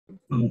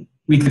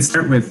We could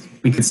start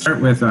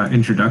with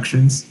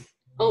introductions.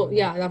 Oh,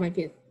 yeah, that might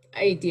be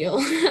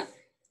ideal.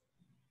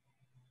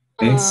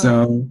 Okay, uh,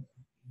 so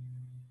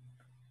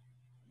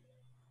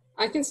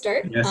I can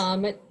start. yes,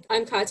 I'm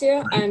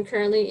Katya. right. I'm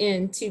currently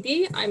in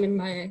 2B. I'm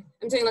doing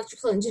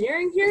electrical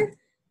engineering here,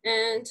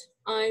 and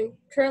I'm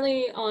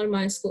currently on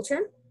my school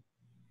term.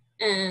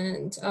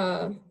 And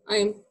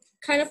I'm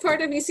kind of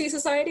part of ECE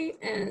Society,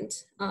 and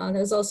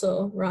there's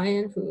also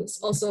Ryan, who's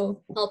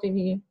also helping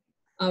me.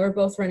 We're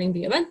both running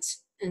the event,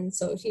 and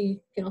so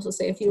he can also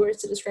say a few words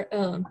to describe,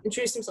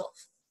 introduce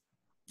himself.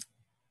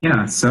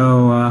 Yeah,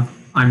 so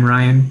I'm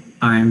Ryan.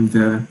 I'm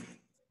the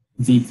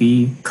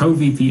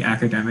co-VP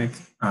academic.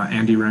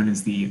 Andy Run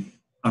is the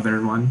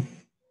other one.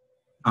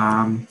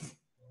 Um,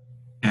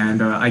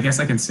 and I guess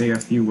I can say a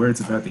few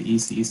words about the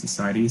ECE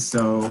Society.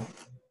 So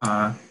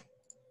uh,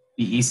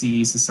 the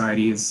ECE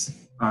Society is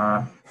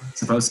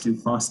supposed to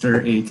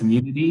foster a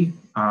community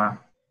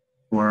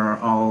for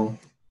all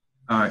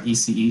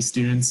ECE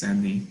students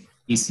and the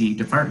ECE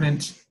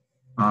department.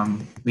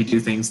 We do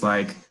things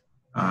like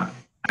uh,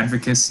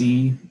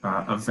 advocacy,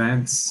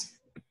 events,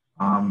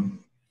 um,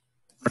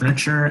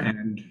 furniture,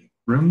 and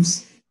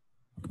rooms.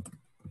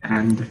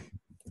 And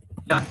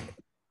yeah.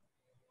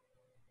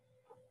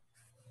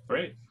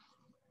 Great.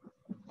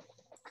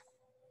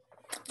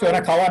 Do you want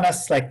to call on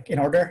us like in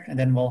order, and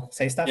then we'll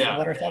say stuff Yeah,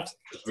 about ourselves?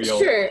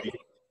 Sure.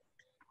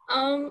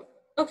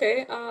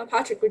 Okay,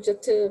 Patrick, would you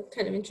like to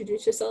kind of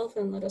introduce yourself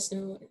and let us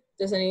know if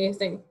there's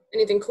anything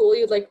cool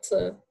you'd like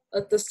to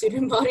let the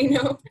student body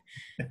know?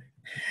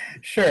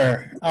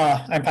 Sure.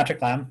 I'm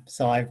Patrick Lamb.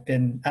 So I've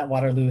been at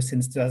Waterloo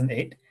since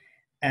 2008.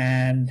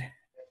 And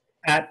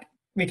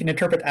we can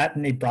interpret at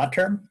in a broad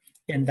term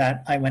in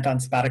that I went on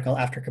sabbatical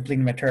after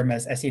completing my term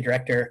as SE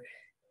director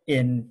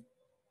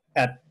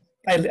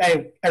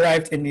I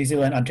arrived in New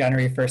Zealand on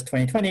January 1st,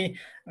 2020.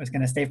 I was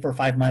going to stay for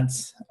 5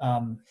 months.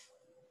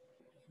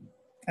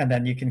 And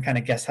then you can kind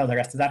of guess how the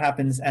rest of that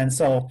happens. And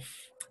so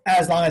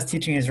as long as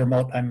teaching is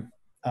remote, I'm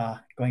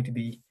going to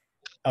be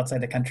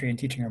outside the country and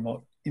teaching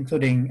remote,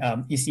 including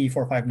ECE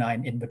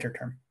 459 in winter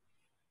term.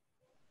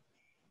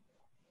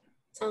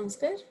 Sounds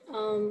good.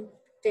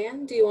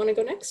 Dan, do you want to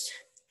go next?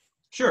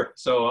 Sure.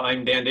 So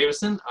I'm Dan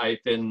Davison.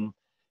 I've been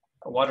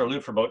at Waterloo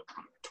for about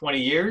 20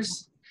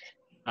 years.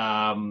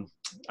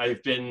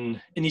 I've been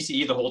in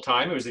ECE the whole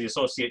time. I was the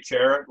associate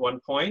chair at one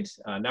point.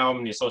 Now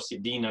I'm the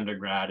associate dean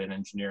undergrad in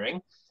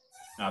engineering,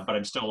 but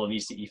I'm still an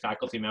ECE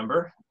faculty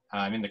member.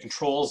 I'm in the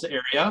controls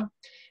area.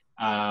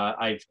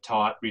 I've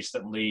taught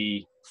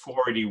recently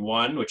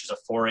 481, which is a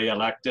 4A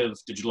elective,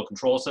 digital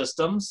control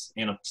systems,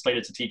 and I'm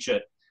slated to teach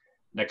it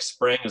next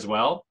spring as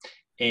well.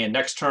 And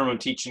next term, I'm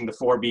teaching the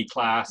 4B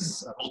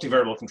class,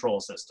 multivariable control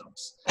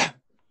systems,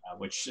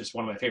 which is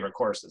one of my favorite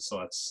courses.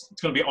 So it's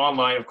going to be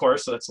online, of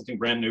course, so that's something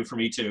brand new for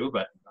me too,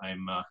 but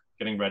I'm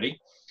getting ready.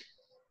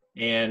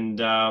 And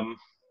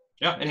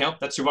yeah, anyhow,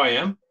 that's who I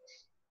am.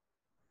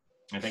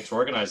 And thanks for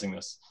organizing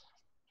this.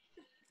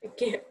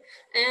 Thank you.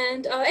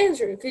 And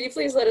Andrew, could you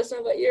please let us know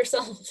about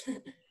yourself?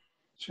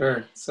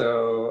 Sure.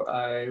 So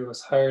I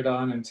was hired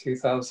on in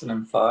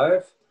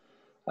 2005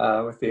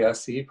 with the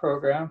SE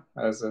program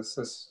as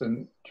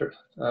associate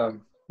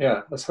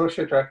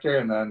director,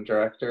 and then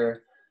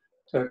director.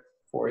 Took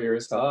 4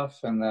 years off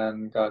and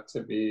then got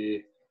to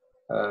be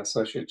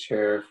associate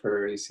chair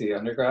for EC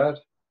undergrad.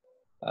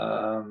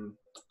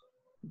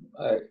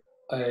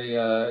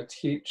 I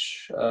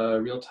teach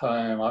a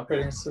real-time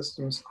operating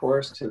systems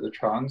course to the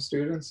Tron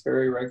students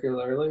very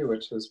regularly,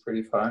 which is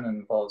pretty fun and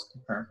involves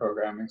concurrent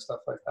programming, stuff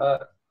like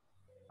that.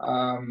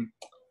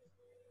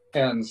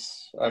 And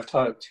I've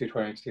taught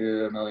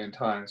 222 a million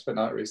times, but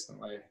not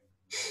recently.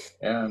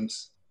 And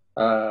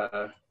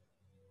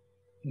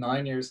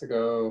 9 years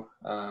ago,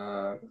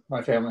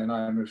 my family and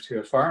I moved to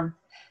a farm.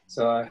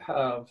 So I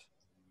have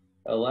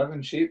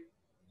 11 sheep,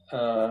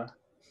 2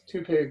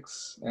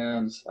 pigs,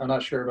 and I'm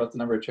not sure about the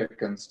number of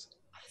chickens.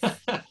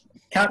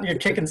 Count your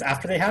chickens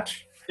after they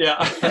hatch? Yeah.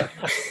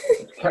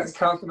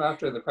 Count them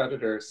after the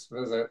predators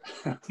visit.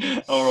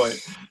 All right.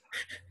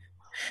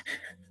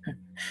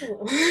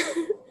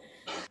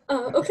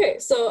 Okay,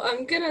 so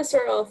I'm gonna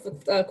start off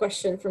with a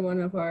question from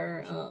one of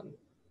our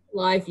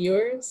live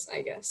viewers.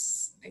 I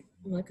guess I'm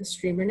like a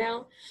streamer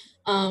now.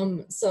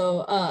 Dan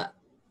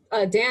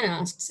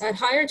asks, at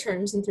higher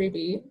terms in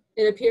 3B,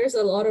 it appears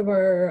that a lot of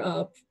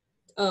our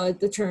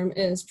the term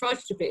is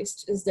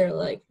project-based. Is there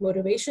like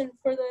motivation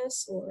for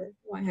this, or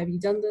why have you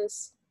done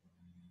this?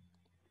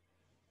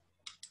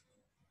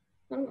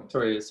 I don't know.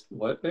 Sorry, it's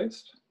what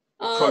based?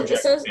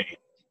 Project-based.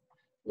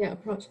 Yeah,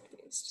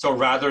 project-based. So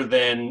rather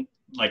than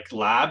like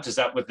labs, is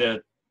that what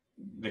the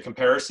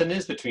comparison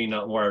is between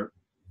more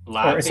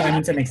lab? Or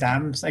assignments and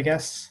exams, I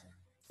guess.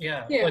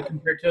 Yeah, Yeah. like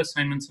compared to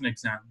assignments and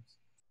exams.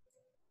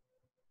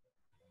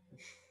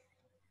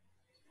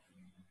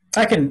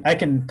 I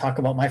can talk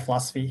about my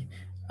philosophy.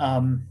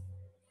 I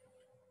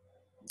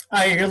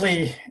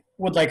really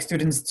would like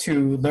students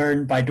to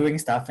learn by doing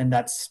stuff, and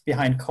that's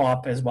behind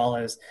co-op as well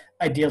as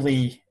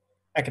ideally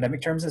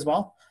academic terms as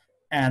well.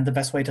 And the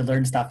best way to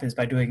learn stuff is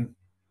by doing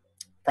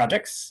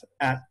projects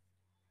at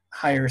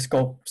higher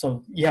scope.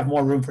 So you have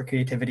more room for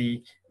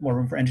creativity, more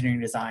room for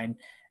engineering design,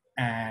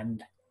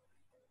 and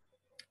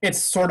it's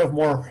sort of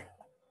more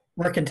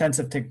work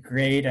intensive to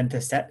grade and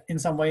to set in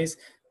some ways,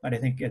 but I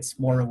think it's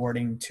more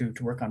rewarding to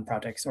work on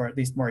projects, or at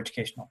least more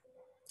educational.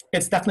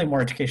 It's definitely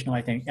more educational,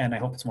 I think, and I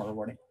hope it's more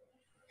rewarding.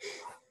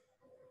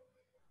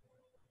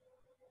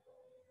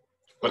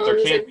 But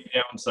there can be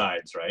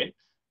downsides, right?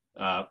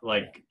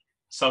 Like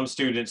some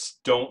students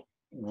don't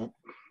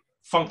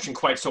function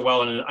quite so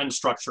well in an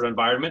unstructured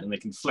environment, and they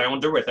can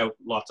flounder without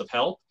lots of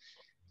help.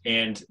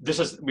 And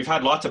we've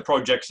had lots of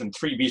projects in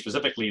 3B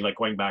specifically, like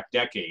going back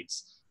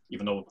decades.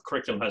 Even though the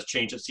curriculum has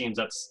changed, it seems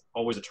that's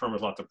always a term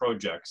with lots of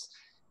projects.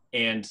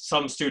 And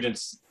some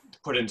students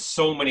put in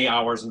so many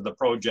hours into the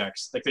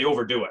projects, like they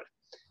overdo it,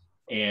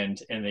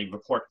 and they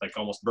report like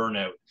almost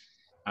burnout.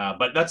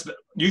 But that's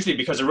usually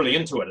because they're really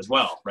into it as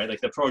well, right?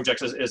 Like the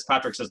projects, as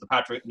Patrick says, the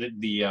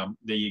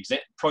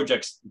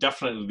projects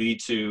definitely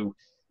lead to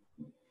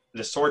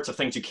the sorts of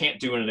things you can't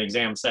do in an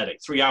exam setting.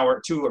 2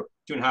 or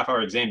 2.5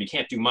 hour exam, you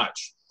can't do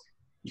much.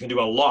 You can do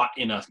a lot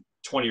in a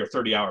 20 or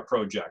 30 hour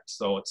project.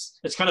 So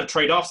it's kind of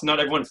trade-offs. Not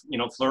everyone,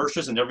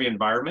 flourishes in every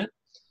environment.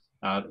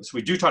 So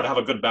we do try to have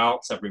a good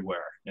balance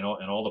everywhere, in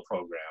all the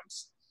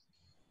programs.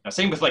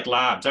 Same with like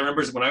labs. I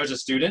remember when I was a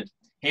student,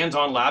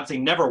 hands-on labs, they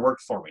never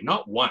worked for me,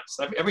 not once.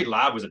 Every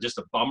lab was just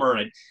a bummer,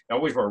 and I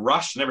always were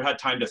rushed, never had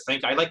time to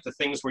think. I like the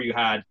things where you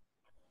had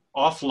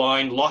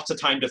offline, lots of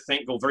time to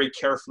think, go very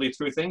carefully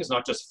through things,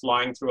 not just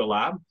flying through a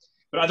lab.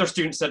 But other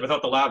students said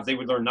without the labs, they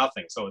would learn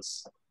nothing. So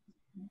it's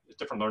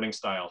different learning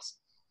styles.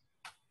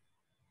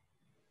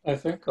 I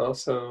think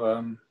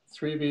also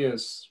 3B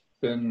has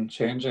been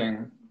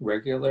changing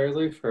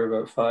regularly for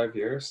about 5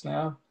 years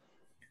now.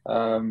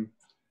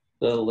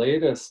 The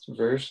latest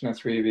version of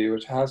 3B,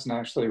 which hasn't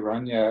actually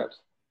run yet,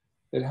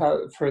 it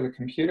has, for the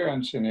computer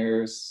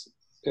engineers,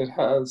 it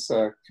has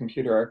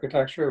computer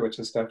architecture, which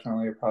is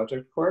definitely a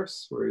project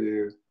course where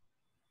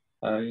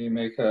you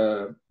make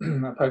a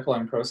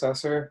pipeline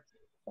processor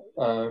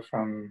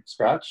from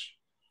scratch.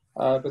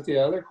 But the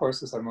other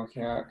courses I'm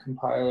looking at,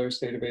 compilers,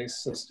 database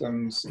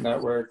systems,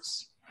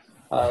 networks,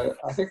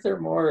 I think they're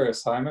more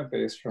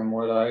assignment-based from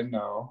what I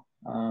know.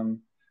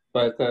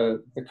 But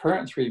the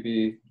current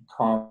 3B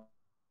comp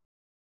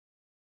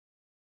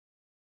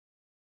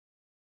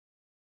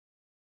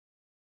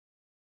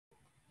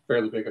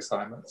fairly big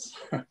assignments.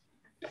 Is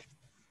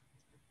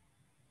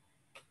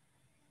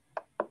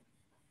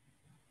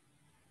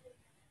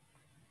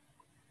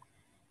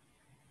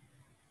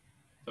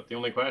that the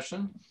only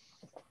question?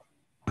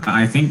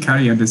 I think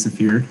Katia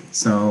disappeared,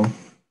 so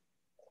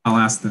I'll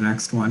ask the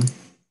next one.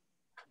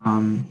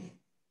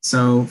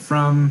 So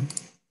from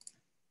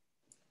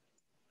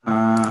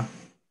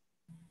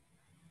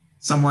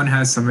someone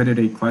has submitted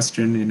a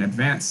question in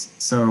advance.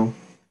 So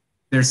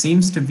there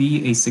seems to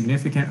be a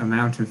significant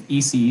amount of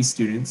ECE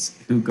students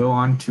who go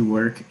on to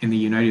work in the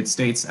United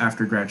States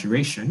after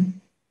graduation.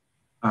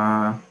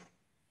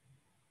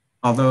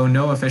 Although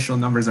no official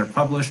numbers are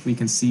published, we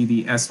can see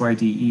the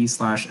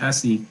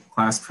SYDE/SE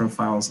class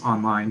profiles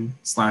online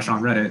 /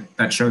 on Reddit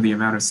that show the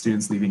amount of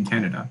students leaving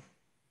Canada.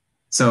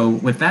 So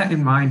with that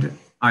in mind,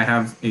 I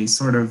have a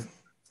sort of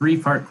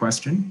 3-part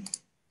question.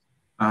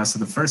 So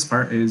the first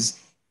part is,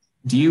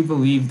 do you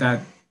believe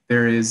that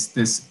there is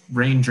this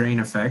brain drain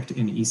effect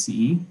in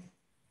ECE?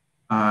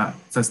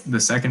 So the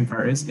second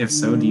part is, if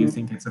so, do you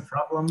think it's a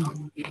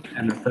problem?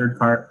 And the third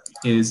part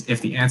is,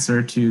 if the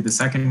answer to the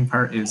second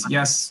part is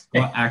yes,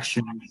 what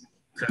actions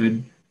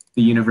could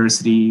the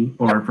university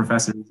or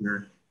professors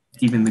or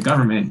even the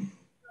government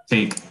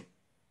take?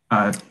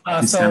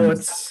 So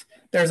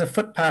there's a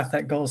footpath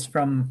that goes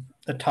from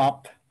the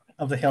top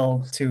of the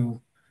hill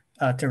to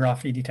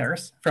Raffidi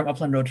Terrace, from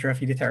Upland Road to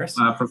Raffidi Terrace.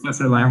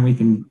 Professor Lamb, we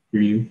can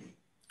hear you.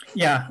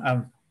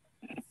 Yeah,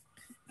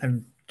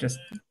 I'm just...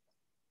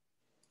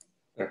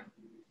 There,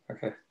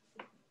 okay.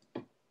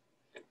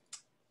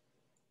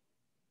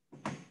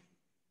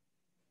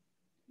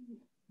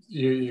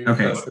 You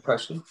okay. That's the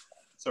question?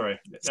 Sorry,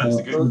 that's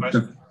a good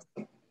question.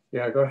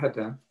 Yeah, go ahead,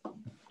 Dan.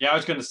 Yeah, I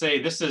was going to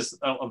say, this is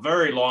a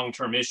very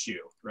long-term issue,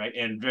 right?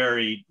 And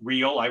very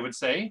real, I would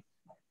say.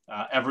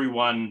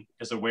 Everyone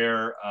is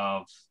aware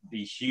of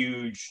the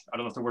huge, I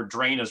don't know if the word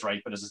drain is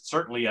right, but it's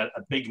certainly a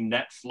big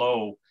net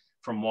flow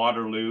from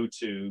Waterloo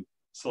to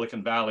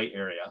Silicon Valley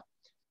area.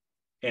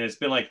 And it's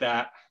been like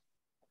that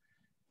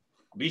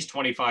at least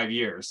 25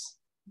 years.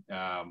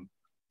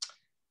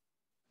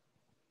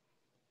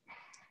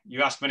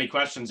 You asked many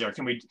questions there.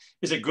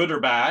 Is it good or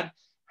bad?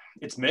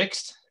 It's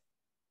mixed.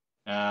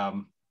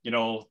 You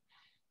know,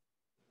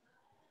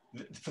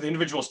 for the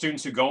individual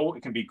students who go,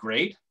 it can be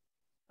great.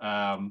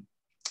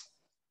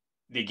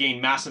 They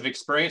gain massive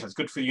experience. It's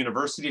good for the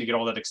university to get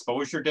all that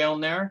exposure down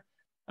there.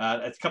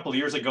 A couple of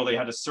years ago, they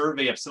had a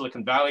survey of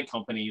Silicon Valley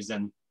companies,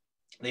 and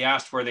they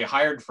asked where they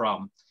hired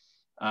from.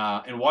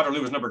 And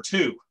Waterloo was number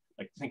 2.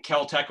 Like, I think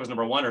Caltech was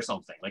number 1 or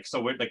something. Like,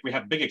 so we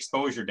have big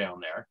exposure down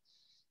there.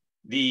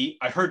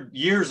 I heard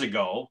years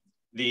ago,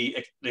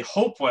 the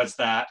hope was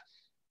that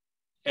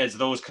as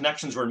those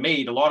connections were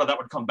made, a lot of that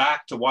would come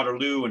back to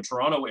Waterloo and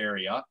Toronto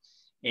area,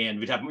 and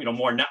we'd have, you know,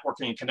 more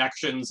networking and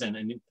connections, and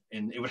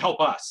it would help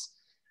us.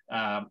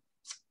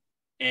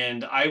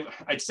 And I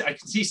can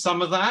see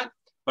some of that,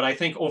 but I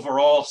think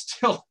overall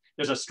still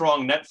there's a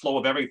strong net flow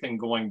of everything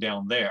going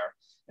down there.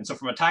 And so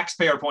from a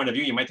taxpayer point of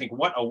view, you might think,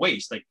 what a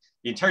waste. Like,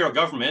 the Ontario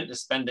government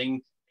is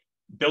spending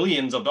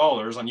billions of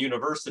dollars on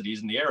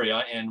universities in the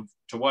area, and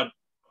to what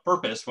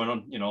purpose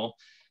when, you know,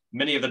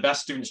 many of the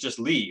best students just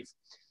leave.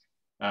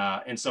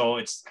 And so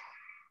it's,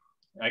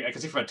 I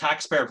can see from a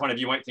taxpayer point of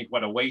view, you might think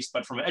what a waste,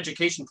 but from an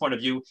education point of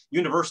view,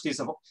 universities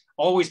have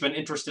always been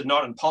interested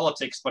not in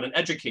politics, but in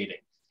educating.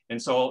 And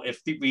so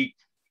if we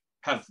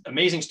have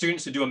amazing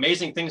students who do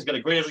amazing things, get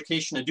a great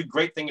education and do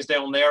great things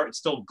down there, it's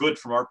still good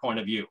from our point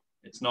of view.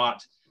 It's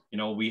not, you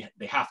know,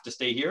 they have to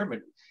stay here, but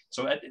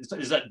so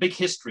there's that big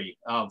history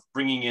of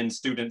bringing in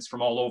students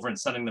from all over and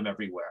sending them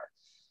everywhere.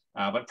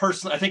 But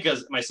personally, I think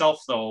as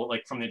myself though,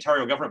 like from the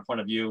Ontario government point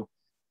of view,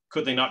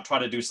 could they not try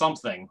to do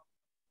something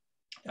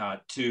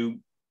to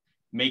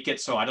make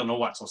it so, I don't know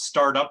what, so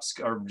startups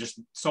are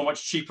just so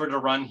much cheaper to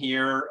run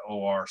here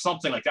or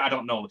something like that. I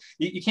don't know.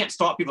 You can't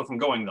stop people from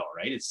going though,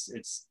 right?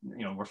 It's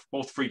you know, we're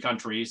both free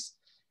countries.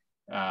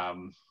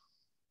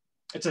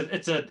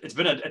 It's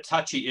been a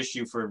touchy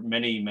issue for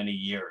many, many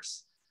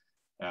years.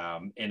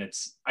 And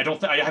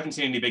I haven't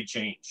seen any big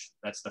change.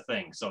 That's the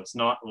thing. So it's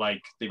not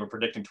like they were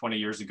predicting 20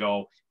 years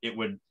ago, it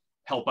would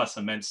help us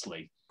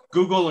immensely.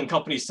 Google and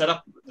companies set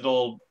up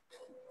little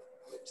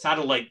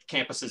satellite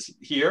campuses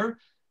here,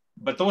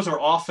 but those are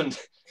often,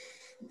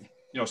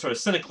 you know, sort of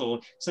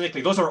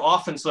cynically, those are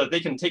often so that they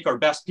can take our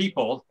best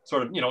people,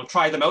 sort of, you know,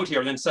 try them out here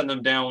and then send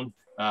them down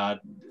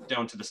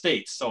to the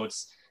States. So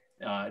it's,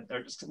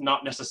 they're just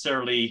not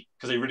necessarily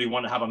because they really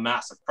want to have a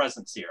massive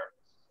presence here.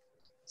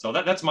 So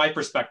that's my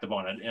perspective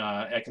on it.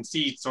 I can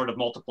see sort of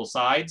multiple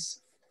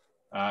sides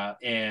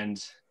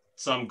and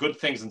some good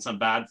things and some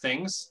bad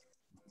things.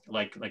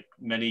 Like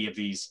many of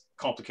these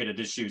complicated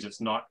issues,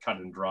 it's not cut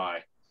and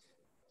dry.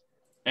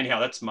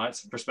 Anyhow, that's my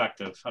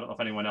perspective. I don't know if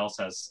anyone else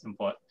has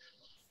input.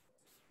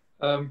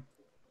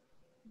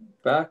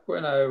 Back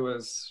when I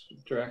was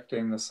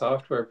directing the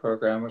software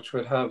program, which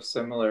would have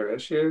similar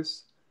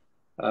issues,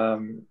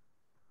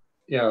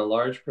 yeah, a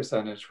large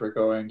percentage were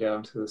going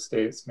down to the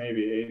States,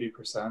 maybe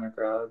 80% of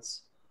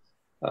grads.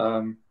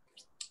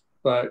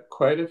 But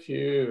quite a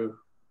few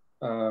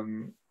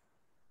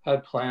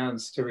had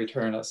plans to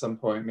return at some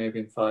point, maybe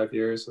in 5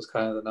 years was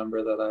kind of the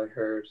number that I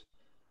heard.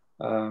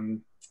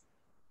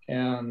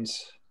 And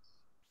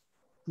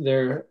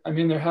there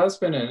has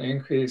been an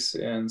increase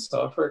in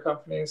software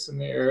companies in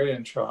the area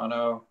in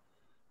Toronto.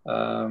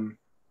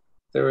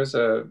 There was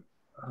a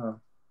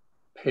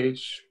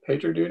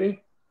PagerDuty,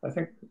 I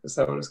think, is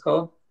that what it's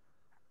called?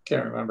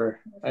 Can't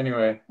remember.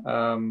 Anyway,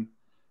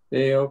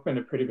 they opened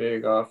a pretty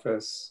big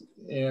office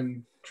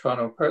in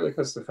Toronto, partly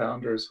because the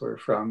founders were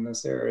from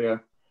this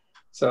area.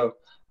 So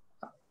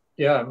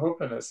yeah, I'm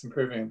hoping it's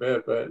improving a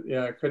bit, but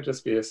yeah, it could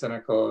just be a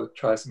cynical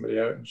try somebody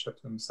out and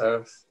ship them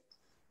south.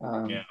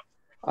 Yeah.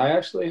 I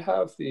actually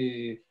have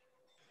the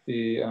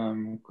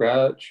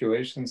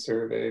graduation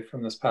survey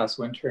from this past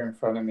winter in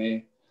front of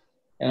me,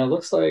 and it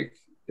looks like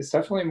it's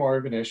definitely more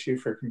of an issue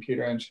for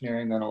computer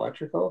engineering than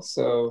electrical.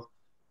 So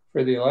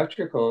for the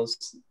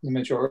electricals, the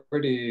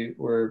majority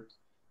were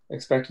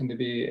expecting to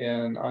be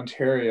in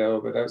Ontario,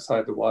 but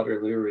outside the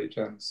Waterloo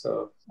region.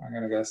 So I'm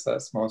going to guess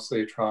that's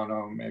mostly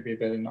Toronto, maybe a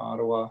bit in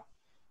Ottawa.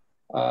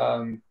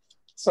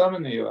 Some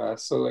in the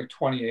US, so like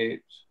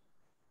 28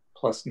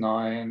 plus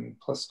 9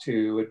 plus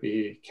 2 would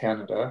be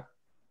Canada,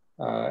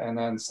 and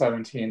then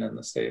 17 in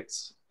the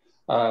States.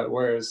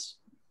 Whereas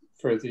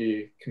for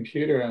the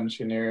computer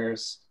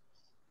engineers,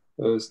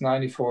 it was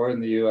 94 in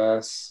the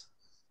US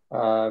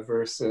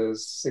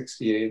versus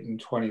 68 and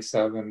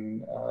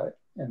 27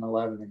 and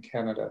 11 in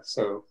Canada.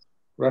 So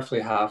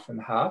roughly half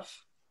and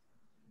half.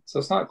 So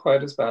it's not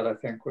quite as bad, I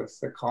think, with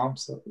the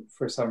comps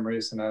for some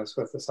reason as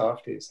with the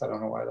softies. I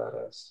don't know why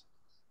that is.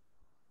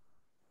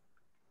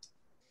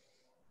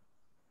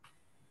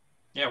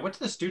 Yeah, what's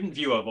the student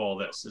view of all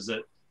this? Is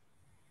it,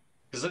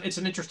 because it's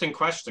an interesting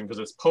question because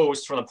it's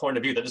posed from the point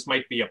of view that this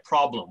might be a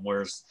problem,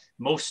 whereas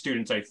most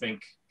students, I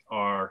think,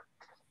 are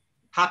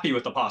happy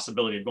with the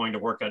possibility of going to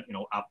work at, you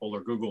know, Apple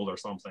or Google or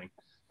something.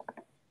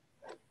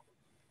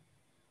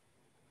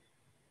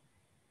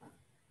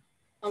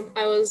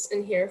 I was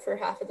in here for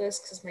half of this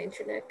because my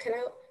internet cut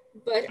out,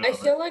 but I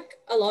feel like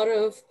a lot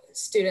of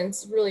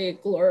students really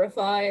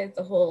glorify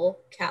the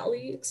whole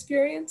Cali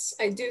experience.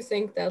 I do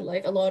think that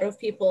like a lot of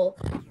people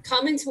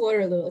come into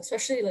Waterloo,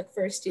 especially like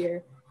first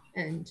year,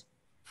 and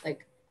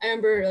like I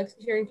remember like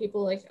hearing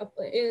people like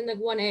in like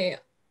 1A,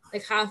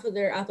 like half of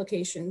their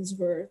applications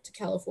were to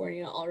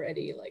California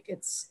already. Like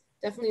it's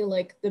definitely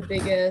like the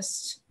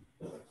biggest.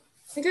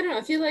 I don't know,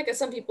 I feel like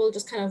some people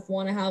just kind of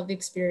want to have the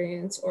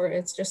experience, or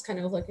it's just kind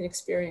of like an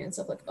experience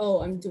of like,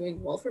 oh, I'm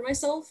doing well for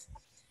myself.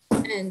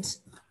 And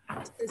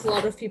since a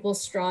lot of people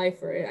strive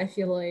for it, I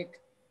feel like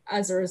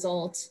as a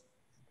result,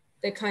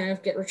 they kind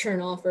of get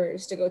return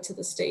offers to go to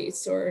the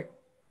States, or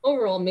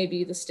overall,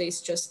 maybe the States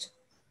just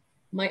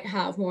might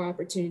have more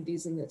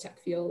opportunities in the tech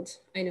field.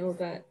 I know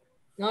that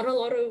not a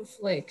lot of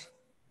like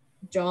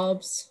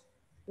jobs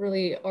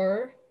really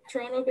are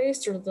Toronto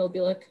based, or they'll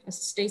be like a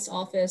state's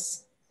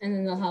office and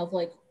then they'll have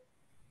like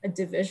a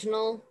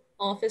divisional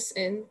office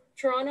in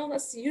Toronto.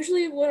 That's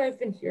usually what I've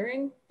been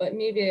hearing, but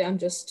maybe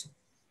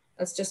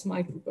that's just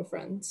my group of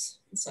friends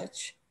and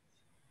such.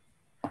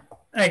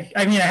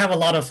 I mean, I have a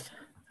lot of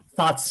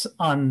thoughts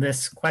on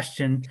this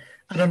question.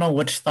 I don't know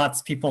which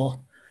thoughts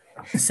people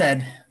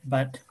said,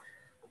 but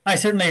I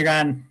certainly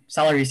ran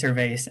salary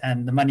surveys,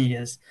 and the money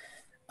is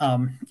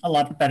a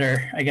lot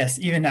better, I guess,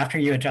 even after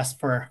you adjust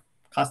for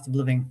cost of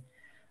living.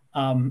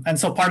 And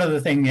so part of the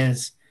thing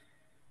is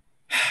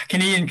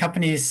Canadian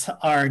companies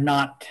are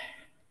not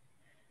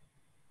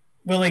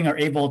willing or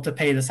able to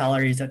pay the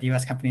salaries that the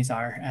US companies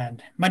are.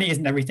 And money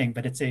isn't everything,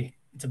 but it's a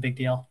big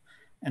deal.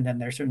 And then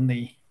there's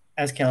certainly,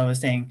 as Kayla was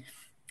saying,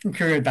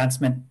 career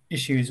advancement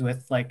issues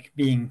with like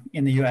being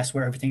in the US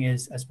where everything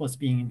is as opposed to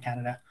being in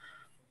Canada.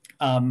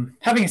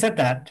 Having said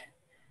that,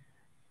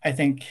 I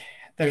think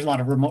there's a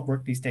lot of remote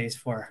work these days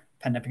for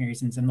pandemic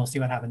reasons, and we'll see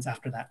what happens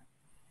after that.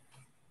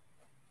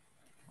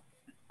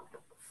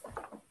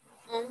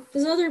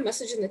 There's another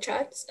message in the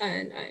chat,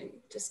 and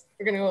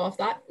we're gonna go off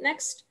that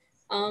next.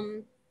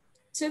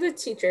 To the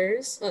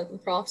teachers, the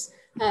profs,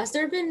 has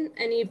there been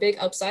any big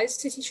upsides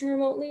to teaching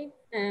remotely?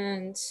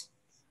 And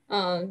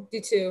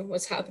due to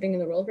what's happening in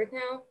the world right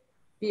now,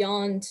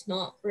 beyond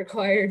not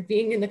required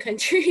being in the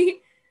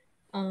country,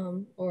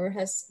 or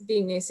has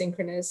being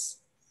asynchronous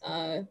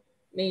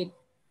made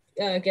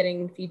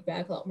getting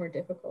feedback a lot more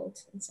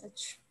difficult and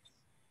such?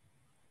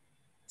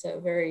 It's a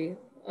very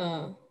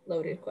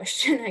loaded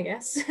question, I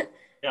guess.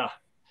 Yeah.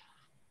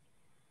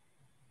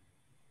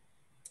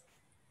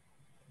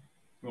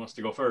 Who wants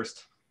to go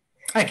first?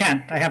 I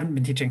can't. I haven't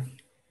been teaching.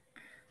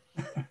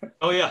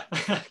 Oh, yeah.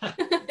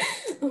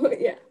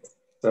 Yeah.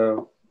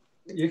 So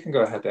you can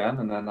go ahead, Dan,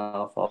 and then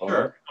I'll follow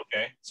Sure. up.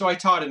 Okay. So I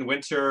taught in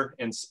winter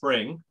and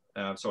spring.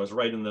 So I was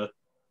right in the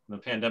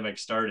pandemic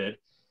started.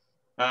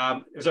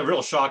 It was a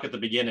real shock at the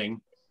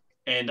beginning.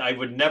 And I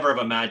would never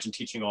have imagined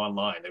teaching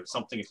online. It was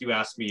something, if you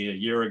asked me a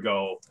year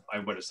ago, I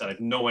would have said I have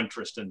no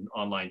interest in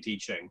online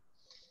teaching.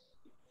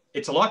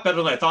 It's a lot better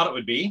than I thought it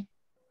would be.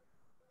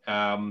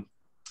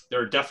 There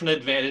are definite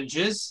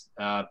advantages.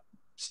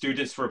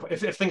 Students,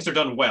 if things are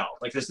done well,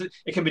 like this,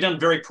 it can be done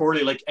very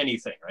poorly, like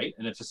anything, right?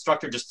 And if an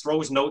instructor just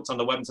throws notes on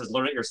the web and says,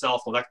 learn it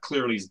yourself, well, that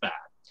clearly is bad.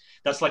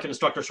 That's like an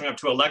instructor showing up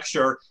to a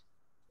lecture,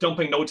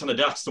 dumping notes on the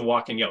desks and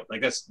walking out.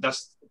 Like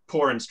that's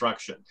poor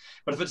instruction.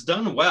 But if it's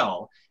done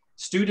well,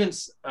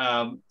 students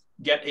I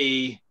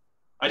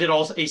did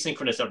all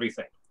asynchronous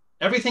everything.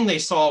 Everything they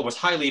saw was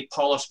highly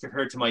polished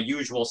compared to my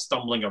usual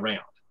stumbling around.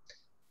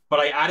 But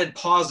I added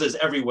pauses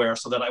everywhere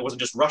so that I wasn't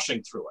just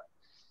rushing through it.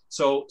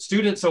 So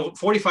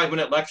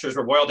 45-minute lectures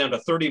were boiled down to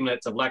 30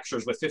 minutes of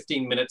lectures with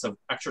 15 minutes of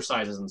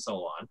exercises and so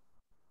on.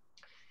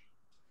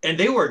 And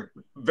they were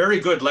very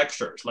good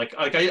lectures. Like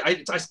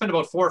I spent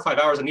about 4 or 5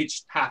 hours in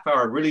each half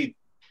hour really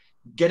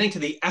getting to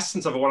the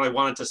essence of what I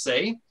wanted to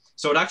say.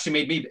 So it actually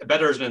made me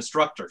better as an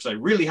instructor. So I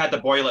really had to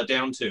boil it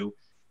down to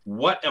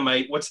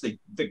what's the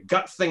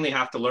gut thing they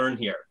have to learn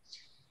here.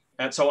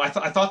 And so I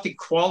thought the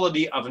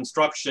quality of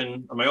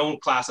instruction on my own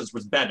classes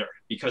was better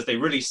because they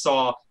really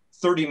saw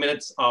 30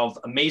 minutes of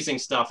amazing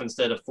stuff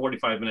instead of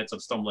 45 minutes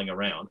of stumbling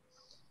around.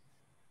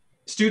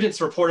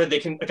 Students reported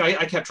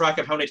I kept track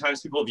of how many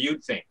times people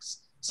viewed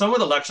things. Some of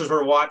the lectures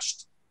were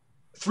watched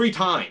 3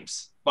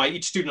 times by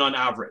each student on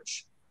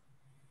average.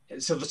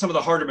 So some of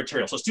the harder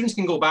material. So students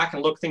can go back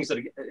and look things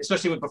that,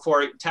 especially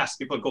before tests,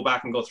 people go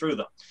back and go through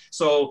them.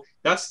 So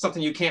that's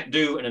something you can't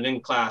do in an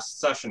in-class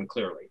session,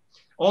 clearly.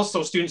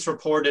 Also, students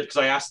reported, because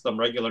I asked them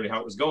regularly how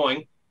it was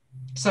going,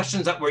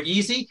 sessions that were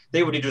easy,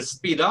 they would either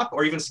speed up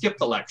or even skip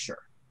the lecture.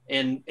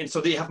 And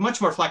so they have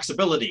much more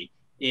flexibility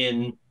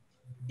in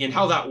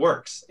how that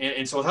works.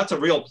 And so that's a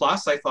real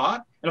plus, I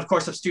thought. And of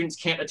course, if students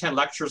can't attend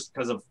lectures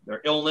because of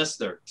their illness,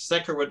 they're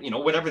sick or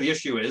whatever the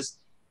issue is,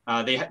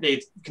 they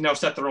can now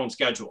set their own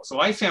schedule. So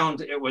I found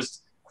it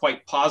was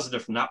quite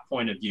positive from that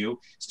point of view.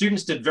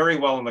 Students did very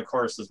well in the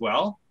course as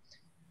well.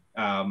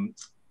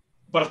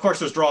 But of course,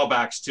 there's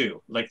drawbacks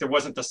too. Like there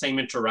wasn't the same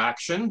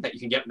interaction that you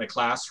can get in the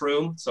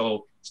classroom.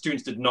 So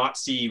students did not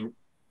see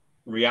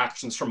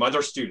reactions from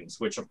other students,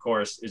 which of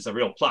course is a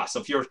real plus.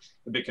 So if you're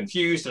a bit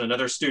confused and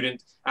another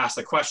student asks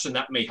a question,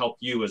 that may help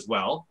you as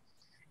well.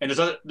 And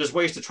there's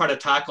ways to try to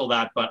tackle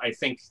that, but I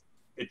think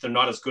they're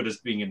not as good as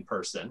being in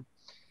person.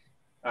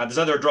 There's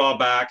other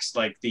drawbacks,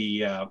 like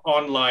the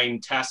online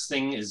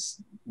testing is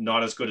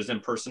not as good as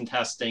in-person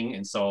testing.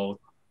 And so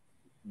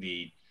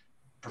the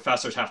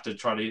professors have to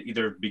try to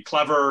either be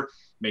clever,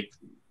 make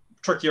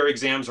trickier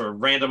exams or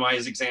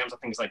randomized exams and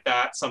things like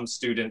that. Some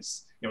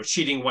students,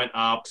 cheating went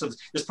up. So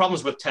there's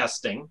problems with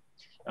testing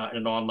in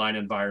an online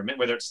environment,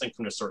 whether it's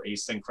synchronous or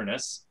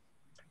asynchronous.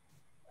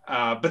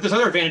 But there's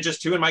other advantages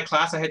too. In my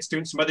class, I had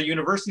students from other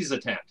universities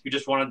attend who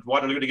just wanted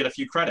Waterloo to get a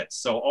few credits.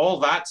 So all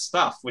that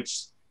stuff,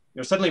 which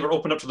suddenly we're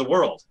opened up to the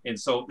world. And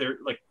so they're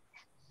like,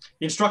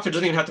 the instructor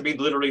doesn't even have to be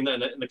literally in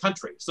the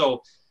country.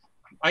 So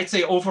I'd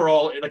say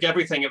overall, like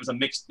everything, it was a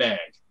mixed bag.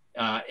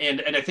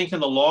 And I think in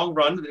the long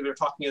run, we were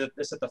talking about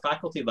this at the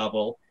faculty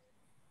level,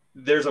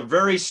 there's a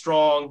very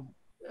strong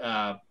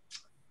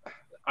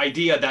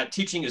idea that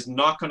teaching is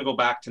not going to go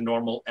back to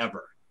normal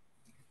ever.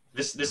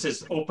 This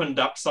has opened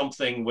up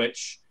something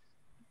which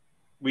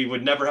we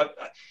would never have.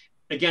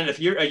 Again, if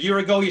a year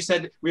ago you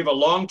said we have a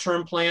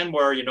long-term plan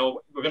where, you know,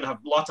 we're going to have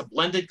lots of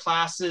blended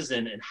classes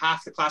and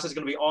half the classes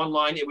going to be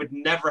online, it would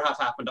never have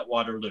happened at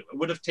Waterloo. It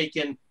would have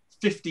taken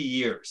 50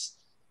 years.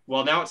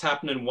 Well, now it's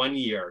happened in 1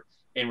 year,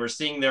 and we're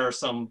seeing there's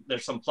some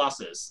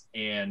pluses,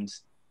 and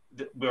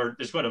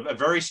there's been a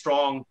very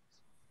strong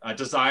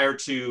desire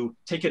to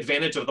take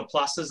advantage of the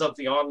pluses of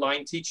the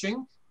online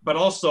teaching, but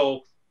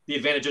also the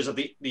advantages of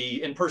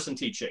the in-person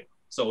teaching.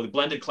 So the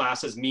blended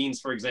classes means,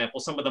 for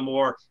example, some of the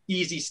more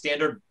easy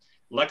standard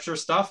lecture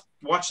stuff,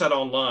 watch that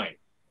online.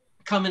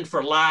 Come in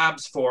for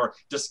labs, for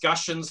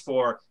discussions,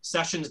 for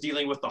sessions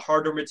dealing with the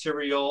harder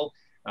material.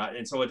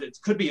 And so it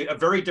could be a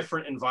very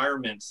different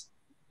environment,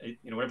 you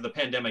know, whenever the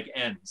pandemic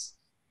ends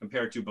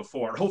compared to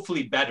before,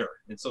 hopefully better.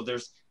 And so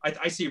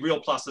I see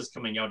real pluses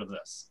coming out of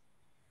this.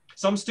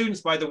 Some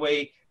students, by the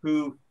way,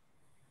 who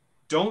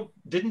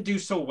didn't do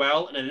so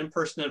well in an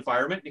in-person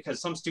environment, because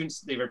some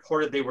students, they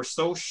reported they were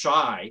so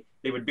shy,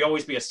 they would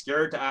always be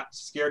scared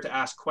to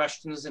ask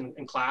questions in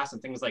class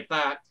and things like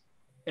that.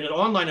 In an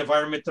online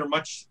environment, they're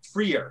much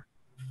freer.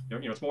 You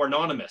know, it's more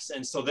anonymous,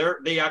 and so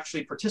they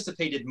actually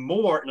participated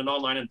more in an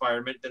online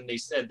environment than they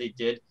said they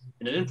did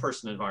in an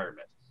in-person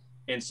environment.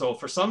 And so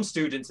for some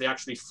students, they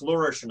actually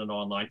flourish in an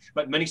online,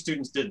 but many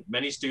students didn't.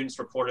 Many students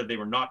reported they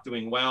were not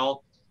doing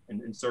well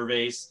in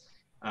surveys.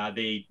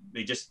 They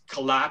just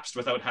collapsed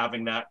without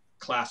having that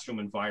classroom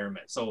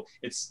environment. So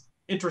it's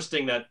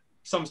interesting that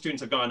some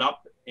students have gone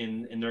up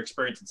in their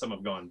experience and some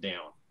have gone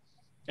down.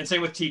 And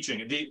same with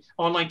teaching. The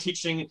online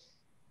teaching,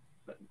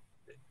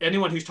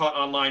 anyone who's taught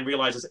online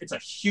realizes it's a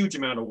huge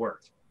amount of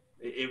work.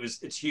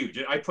 It's huge.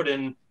 I put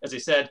in, as I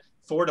said,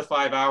 4 to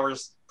 5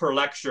 hours per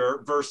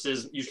lecture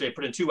versus usually I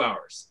put in 2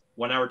 hours,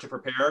 1 hour to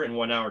prepare and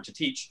 1 hour to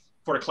teach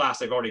for a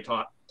class I've already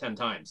taught 10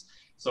 times.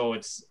 So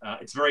it's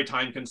very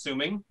time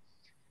consuming.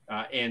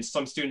 And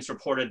some students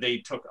reported they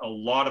took a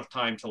lot of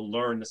time to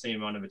learn the same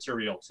amount of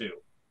material too.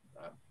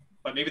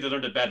 But maybe they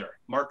learned it better.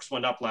 Marks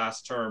went up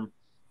last term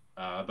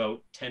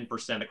about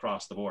 10%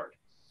 across the board.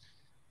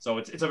 So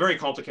it's a very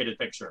complicated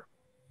picture.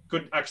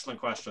 Good, excellent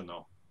question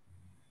though.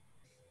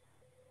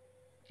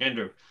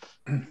 Andrew.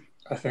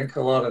 I think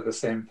a lot of the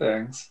same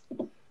things.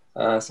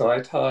 So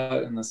I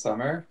taught in the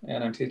summer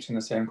and I'm teaching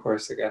the same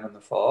course again in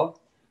the fall.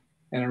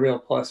 And a real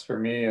plus for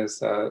me is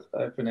that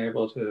I've been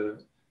able to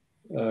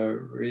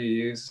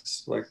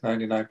reuse like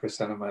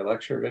 99% of my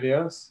lecture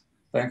videos.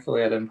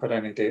 Thankfully, I didn't put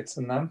any dates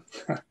in them.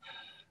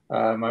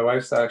 My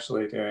wife's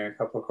actually doing a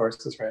couple of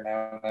courses right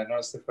now, and I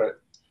noticed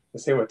they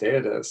say what day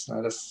it is, and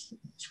I just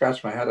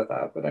scratched my head at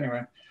that. But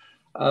anyway,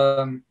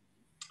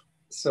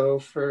 so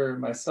for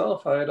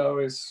myself, I had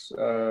always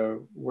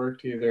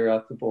worked either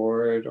at the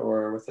board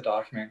or with a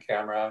document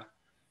camera.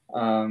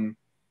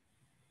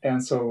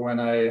 And so when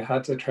I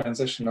had to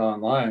transition to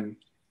online,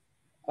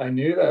 I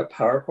knew that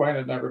PowerPoint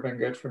had never been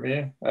good for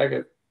me. I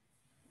get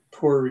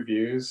poor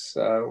reviews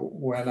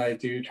when I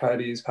do try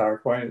to use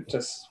PowerPoint.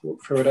 Just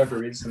for whatever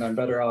reason, I'm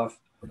better off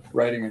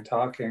writing and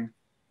talking.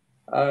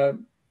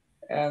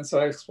 And so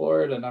I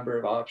explored a number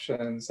of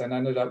options and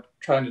ended up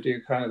trying to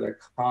do kind of the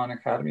Khan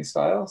Academy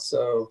style.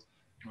 So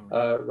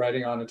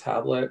writing on a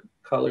tablet,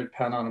 colored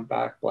pen on a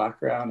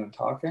background and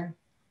talking.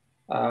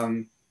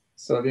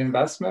 So the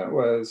investment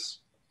was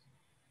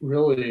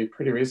really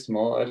pretty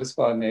reasonable. I just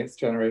bought an 8th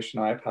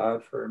generation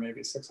iPad for maybe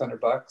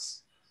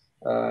 $600.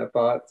 I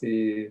bought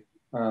the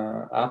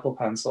Apple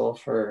Pencil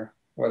for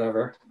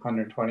whatever,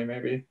 120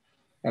 maybe,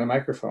 and a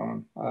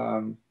microphone.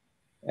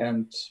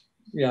 And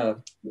yeah,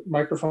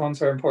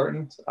 microphones are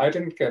important. I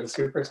didn't get a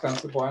super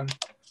expensive one.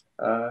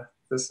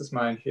 This is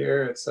mine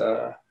here. It's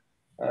a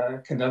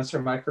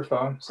condenser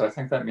microphone, so I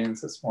think that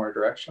means it's more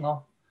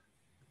directional.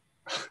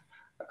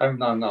 I'm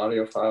not an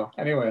audiophile.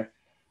 Anyway,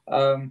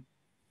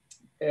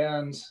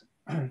 and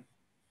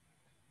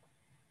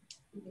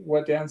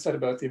what Dan said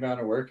about the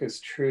amount of work is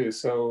true.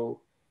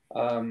 So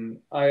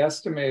I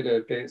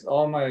estimated,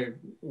 all my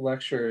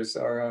lectures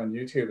are on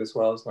YouTube as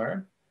well as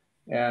Learn.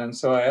 And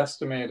so I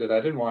estimated, I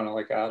didn't want to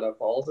like add up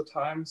all the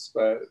times,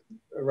 but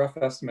a rough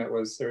estimate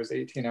was there was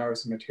 18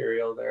 hours of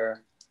material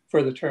there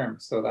for the term.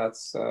 So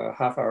that's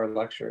half-hour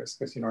lectures,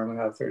 because you normally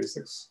have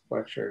 36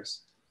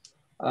 lectures.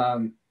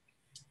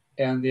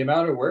 And the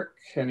amount of work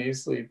can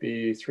easily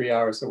be 3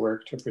 hours of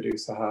work to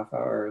produce a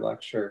half-hour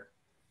lecture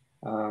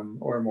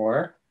or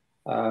more.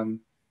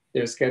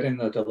 There's getting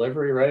the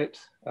delivery right.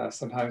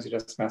 Sometimes you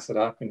just mess it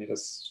up and you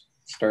just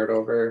start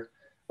over.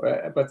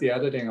 But the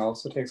editing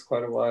also takes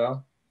quite a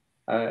while.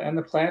 And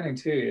the planning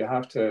too, you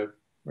have to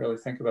really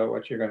think about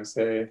what you're going to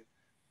say.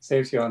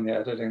 Saves you on the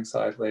editing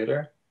side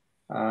later.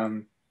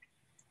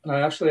 I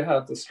actually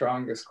had the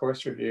strongest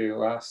course review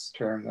last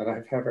term that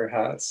I've ever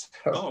had. So,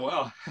 oh,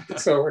 wow.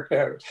 So it worked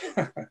out.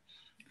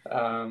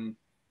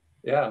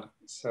 Yeah,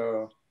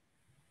 so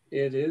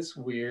it is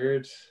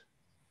weird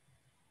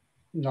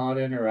not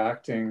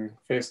interacting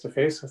face to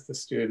face with the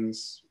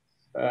students.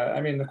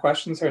 I mean, the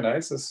questions are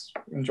nice. It's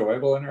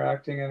enjoyable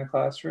interacting in a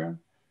classroom,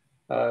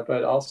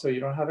 but also you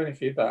don't have any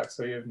feedback,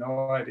 so you have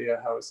no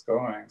idea how it's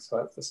going. So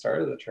at the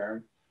start of the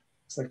term,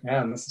 it's like,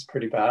 man, this is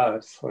pretty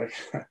bad. Like,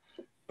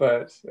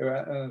 but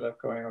it ended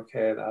up going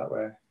okay that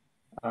way.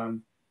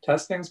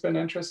 Testing's been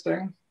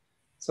interesting.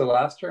 So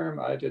last term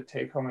I did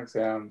take-home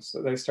exams.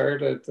 So they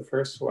started the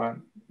first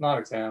one, not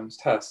exams,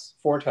 tests,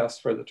 4 tests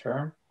for the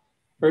term.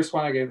 First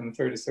one I gave them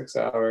 36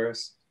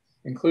 hours,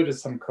 included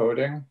some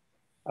coding,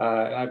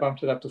 and I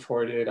bumped it up to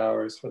 48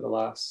 hours for the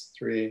last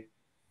 3.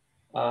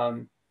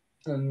 And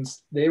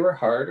they were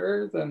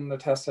harder than the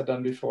tests I'd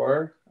done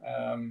before.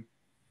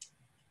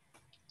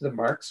 The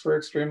marks were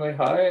extremely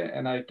high,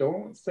 and I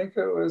don't think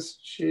it was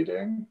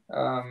cheating.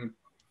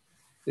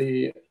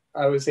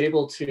 I was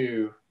able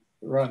to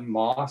run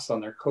Moss on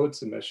their code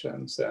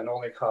submissions and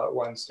only caught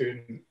 1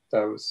 student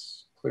that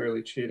was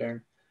clearly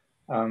cheating.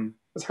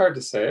 It's hard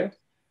to say,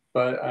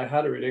 but I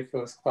had a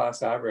ridiculous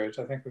class average.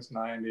 I think it was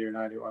 90 or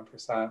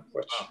 91%,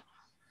 which,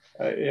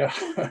 yeah.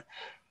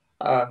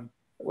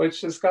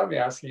 Which just got me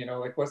asking,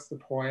 like, what's the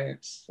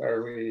point?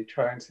 Are we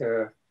trying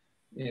to,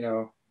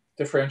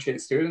 differentiate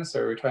students,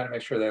 or are we trying to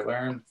make sure they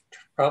learn?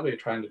 Probably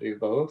trying to do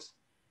both.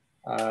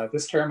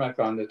 This term I've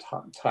gone to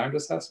timed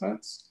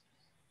assessments,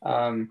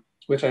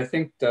 which I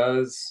think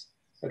does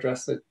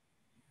address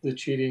the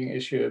cheating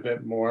issue a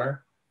bit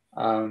more.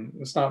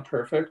 It's not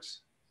perfect,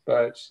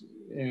 but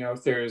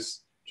if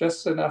there's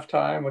just enough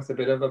time with a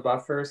bit of a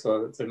buffer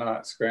so that they're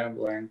not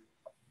scrambling,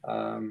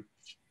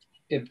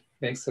 it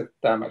makes it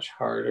that much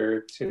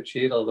harder to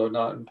cheat, although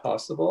not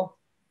impossible.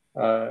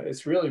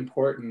 It's really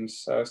important.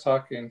 I was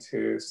talking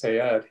to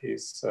Sayed,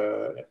 he's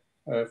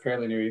a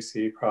fairly new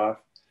ECE prof.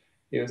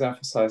 He was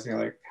emphasizing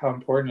like how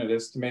important it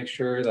is to make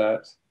sure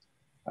that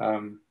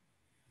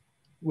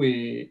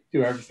we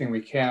do everything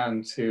we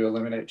can to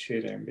eliminate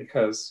cheating,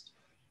 because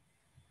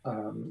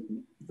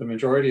the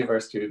majority of our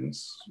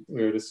students,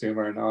 we would assume,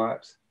 are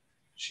not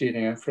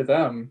cheating. And for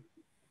them,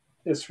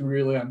 it's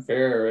really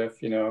unfair if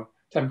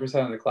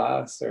 10% of the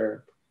class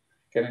are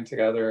getting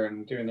together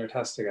and doing their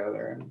tests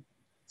together and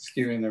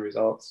skewing the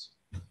results.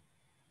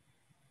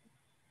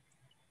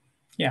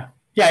 Yeah,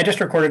 I just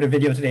recorded a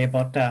video today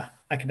about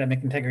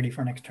academic integrity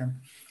for next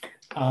term.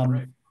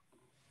 Right.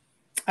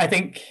 I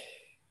think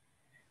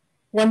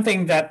one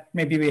thing that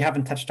maybe we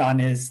haven't touched on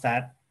is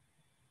that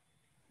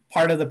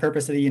part of the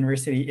purpose of the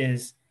university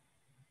is,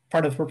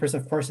 part of the purpose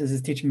of courses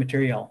is teaching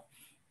material,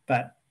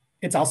 but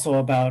it's also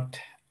about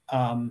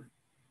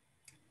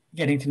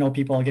getting to know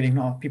people, getting to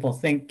know how people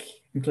think,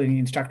 including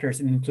instructors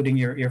and including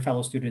your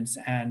fellow students.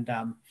 And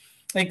I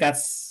think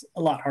that's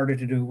a lot harder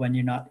to do when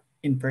you're not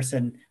in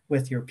person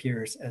with your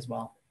peers as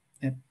well.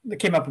 It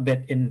came up a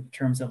bit in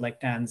terms of like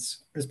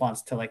Dan's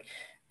response to like,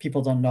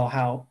 people don't know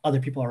how other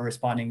people are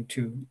responding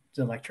to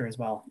the lecture as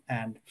well.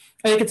 And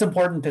I think it's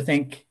important to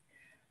think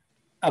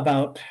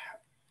about,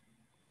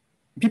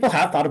 people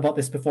have thought about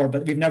this before,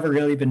 but we've never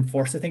really been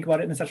forced to think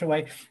about it in such a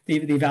way. The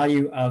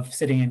value of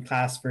sitting in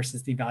class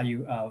versus the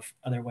value of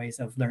other ways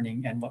of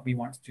learning and what we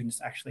want students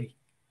to actually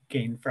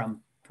gain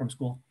from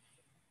school.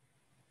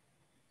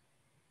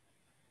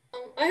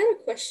 I had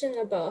a question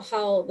about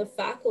how the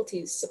faculty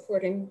is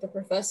supporting the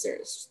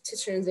professors to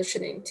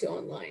transitioning to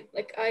online.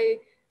 Like, I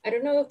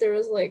don't know if there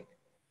was like,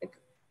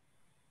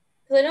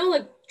 because I know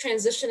like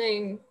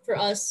transitioning for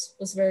us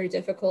was very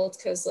difficult,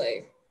 because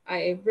like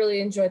I really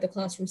enjoyed the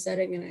classroom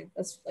setting and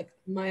that's like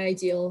my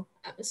ideal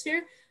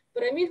atmosphere.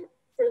 But I mean,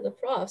 for the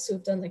profs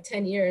who've done like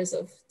 10 years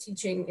of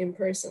teaching in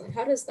person, like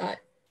how does that,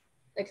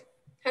 like,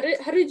 how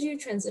did you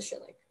transition?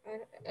 Like,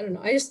 I don't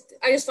know. I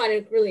just find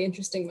it really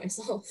interesting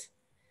myself.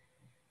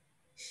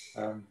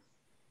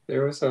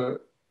 There was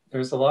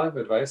a lot of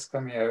advice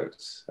coming out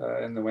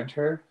in the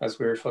winter as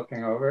we were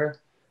flipping over,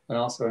 and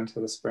also into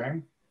the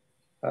spring.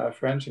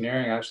 For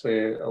engineering,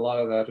 actually, a lot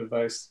of that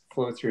advice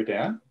flowed through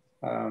Dan.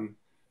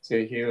 So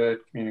he would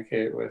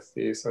communicate with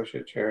the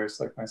associate chairs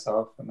like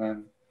myself, and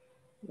then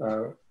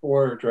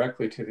or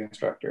directly to the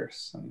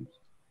instructors. And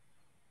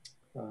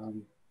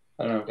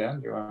I don't know, Dan,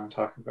 do you want to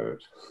talk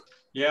about?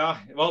 Yeah,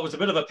 well, it was a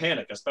bit of a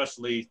panic,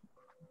 especially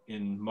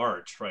in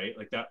March, right?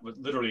 Like that was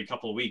literally a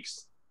couple of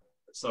weeks.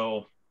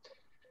 So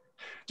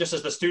just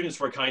as the students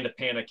were kind of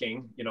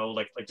panicking,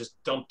 like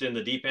just dumped in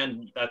the deep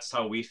end, that's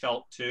how we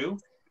felt too.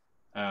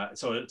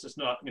 So it's just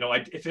not,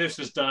 if this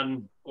was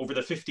done over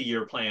the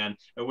 50-year plan,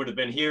 it would have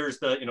been, here's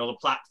the, the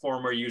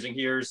platform we're using,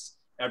 here's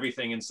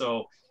everything. And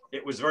so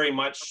it was very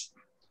much,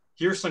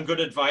 here's some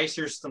good advice,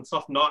 here's some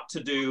stuff not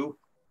to do,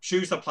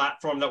 choose a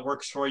platform that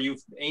works for you,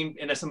 aim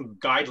in some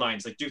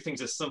guidelines, like do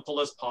things as simple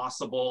as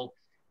possible,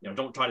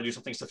 don't try to do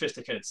something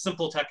sophisticated,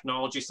 simple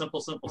technology,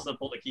 simple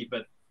to keep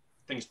it,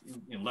 things,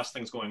 less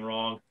things going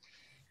wrong.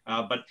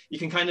 But you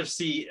can kind of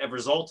see a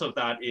result of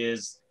that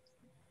is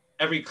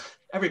every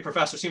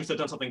professor seems to have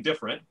done something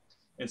different.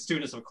 And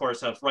students, of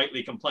course, have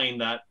rightly complained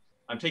that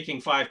I'm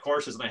taking 5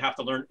 courses and I have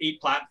to learn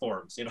 8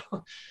 platforms,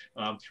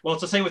 well,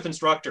 it's the same with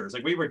instructors.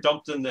 Like we were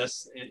dumped in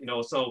this,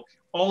 so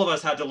all of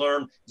us had to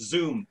learn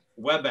Zoom,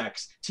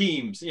 WebEx,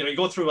 Teams, you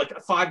go through like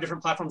 5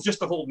 different platforms just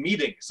to hold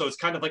meetings. So it's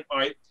kind of like, all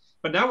right,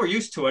 but now we're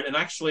used to it. And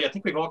actually, I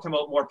think we've all come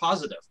out more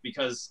positive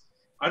because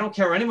I don't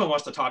care anyone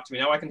wants to talk to me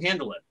now, I can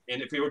handle it.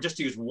 And if we were just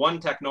to use one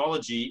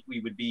technology,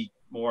 we would be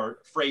more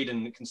afraid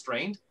and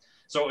constrained.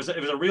 So it was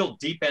a real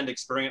deep end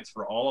experience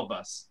for all of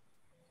us.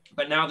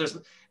 But now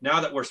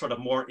that we're sort of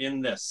more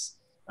in this,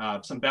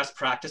 some best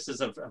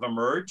practices have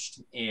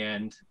emerged,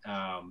 and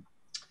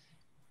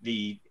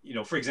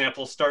for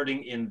example,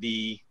 starting in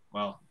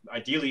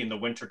ideally in the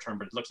winter term,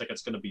 but it looks like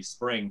it's going to be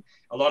spring,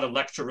 a lot of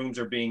lecture rooms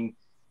are being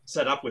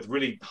set up with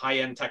really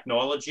high-end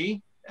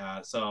technology.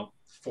 So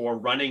for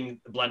running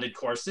blended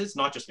courses,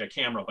 not just a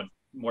camera, but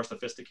more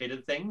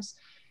sophisticated things.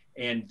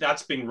 And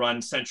that's being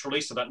run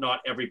centrally so that not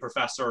every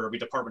professor or every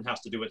department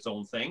has to do its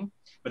own thing.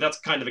 But that's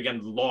kind of, again,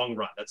 the long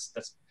run. That's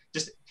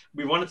just,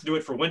 we wanted to do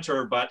it for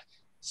winter, but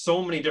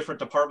so many different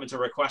departments are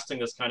requesting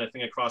this kind of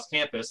thing across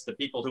campus. The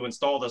people who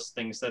install this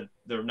thing said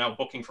they're now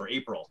booking for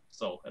April.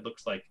 So it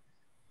looks like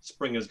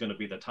spring is going to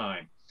be the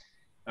time.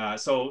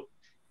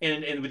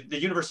 And the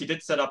university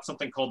did set up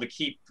something called the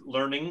Keep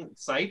Learning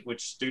site,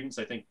 which students,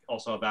 I think,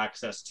 also have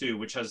access to,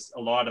 which has a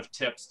lot of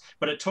tips.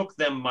 But it took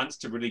them months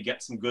to really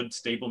get some good,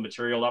 stable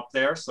material up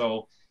there.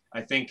 So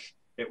I think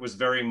it was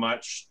very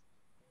much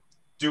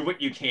do what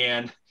you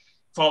can,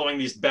 following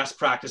these best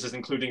practices,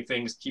 including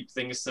keep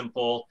things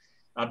simple.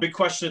 A big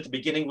question at the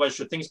beginning was,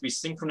 should things be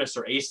synchronous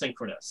or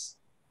asynchronous?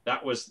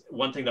 That was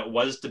one thing that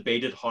was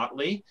debated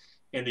hotly.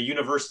 And the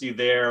university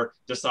there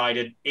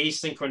decided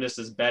asynchronous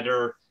is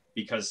better,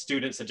 because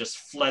students had just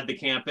fled the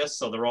campus,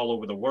 so they're all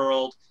over the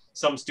world.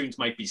 Some students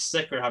might be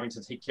sick or having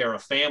to take care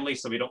of family,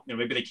 so we don't,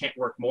 maybe they can't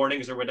work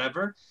mornings or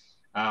whatever.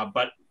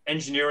 But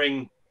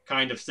engineering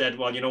kind of said,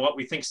 well, you know what,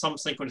 we think some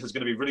synchronous is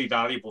going to be really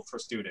valuable for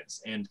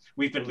students, and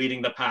we've been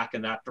leading the pack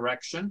in that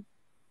direction.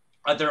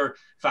 Other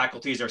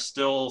faculties are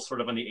still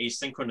sort of on the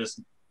asynchronous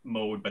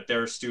mode, but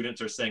their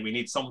students are saying we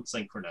need some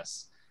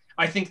synchronous.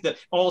 I think that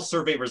all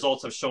survey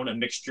results have shown a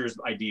mixture is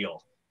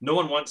ideal. No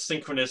one wants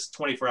synchronous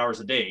 24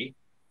 hours a day,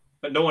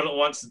 but no one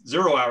wants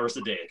 0 hours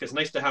a day. It's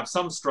nice to have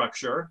some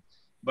structure,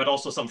 but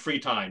also some free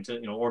time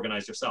to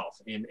organize yourself.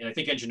 And I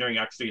think engineering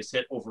actually has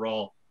hit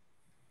overall,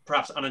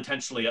 perhaps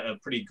unintentionally, a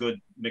pretty good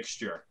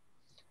mixture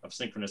of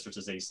synchronous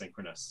versus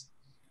asynchronous.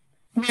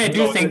 I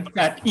do think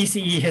that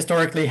ECE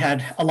historically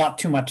had a lot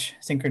too much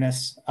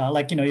synchronous.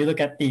 You look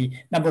at the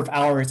number of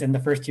hours in the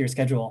first year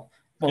schedule,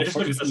 both just for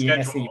look at the ECE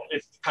and schedule. SE.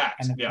 It's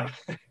packed. And Yeah.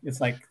 It's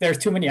like there's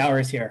too many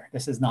hours here.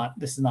 This is not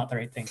the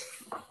right thing.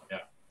 Yeah.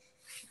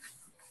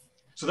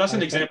 So that's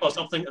an example of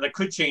something that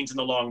could change in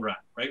the long run,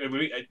 right?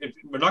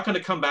 We're not going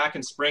to come back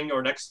in spring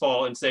or next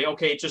fall and say,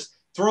 okay, just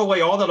throw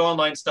away all that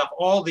online stuff,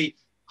 all the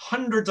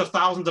hundreds of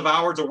thousands of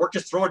hours of work,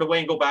 just throw it away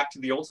and go back to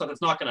the old stuff.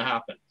 It's not going to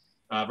happen.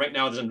 Right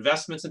now, there's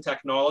investments in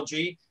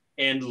technology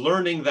and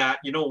learning that,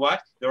 you know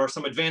what, there are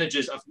some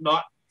advantages of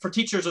not, for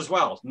teachers as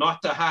well,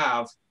 not to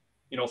have,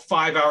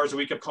 5 hours a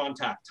week of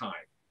contact time,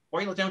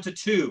 or down to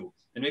 2,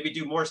 and maybe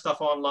do more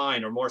stuff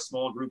online or more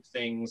small group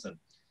things. And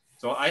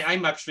so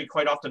I'm actually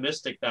quite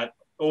optimistic that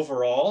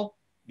overall,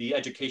 the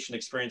education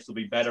experience will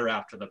be better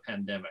after the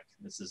pandemic.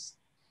 This is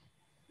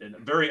a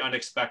very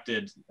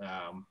unexpected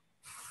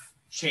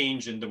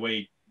change in the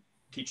way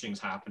teaching is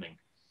happening.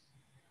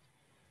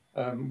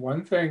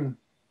 One thing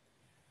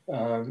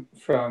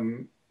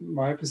from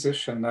my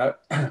position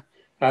that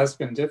has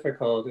been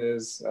difficult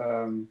is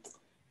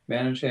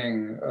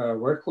managing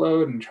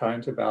workload and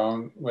trying to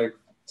balance,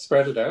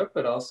 spread it out,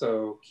 but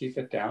also keep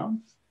it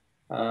down.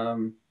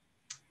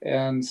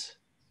 And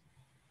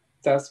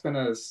that's been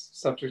a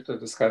subject of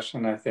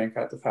discussion, I think,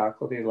 at the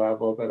faculty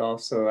level, but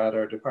also at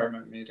our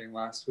department meeting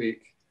last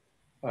week.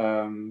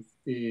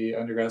 The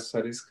Undergrad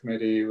Studies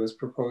Committee was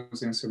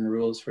proposing some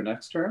rules for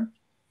next term.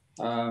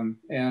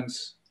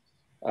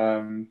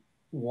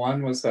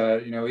 One was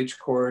that, each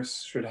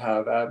course should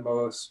have at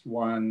most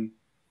 1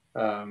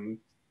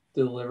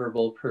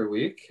 deliverable per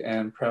week,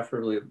 and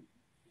preferably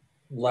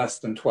less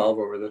than 12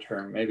 over the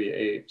term, maybe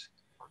 8.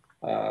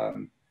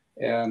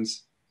 And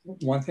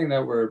one thing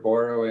that we're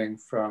borrowing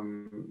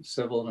from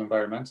civil and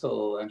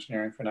environmental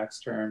engineering for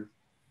next term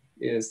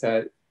is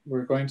that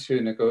we're going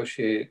to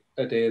negotiate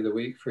a day of the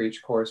week for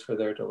each course for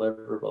their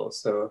deliverables.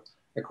 So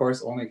a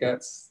course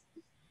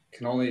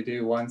can only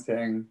do one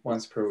thing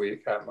once per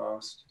week at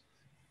most.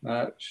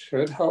 That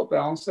should help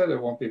balance it.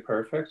 It won't be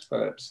perfect,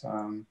 but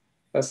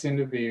that seemed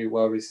to be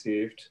well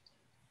received.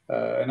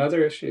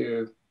 Another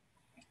issue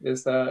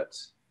is that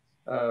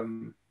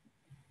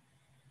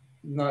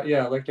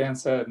like Dan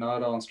said,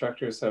 not all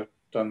instructors have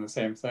done the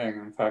same thing.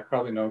 In fact,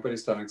 probably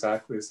nobody's done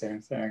exactly the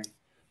same thing.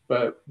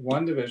 But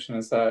one division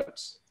is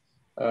that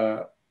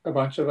a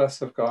bunch of us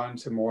have gone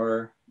to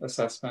more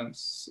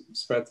assessments,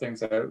 spread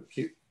things out,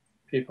 keep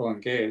people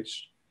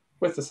engaged,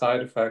 with the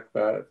side effect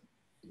that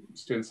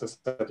students have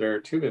said they're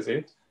too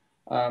busy.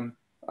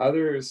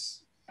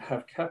 Others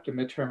have kept a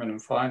midterm and a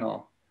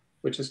final,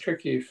 which is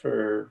tricky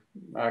for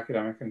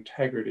academic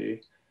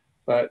integrity.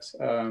 But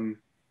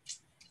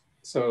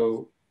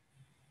so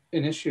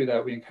an issue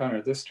that we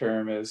encountered this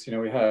term is,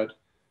 we had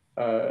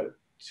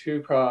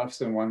 2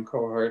 profs in one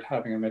cohort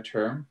having a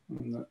midterm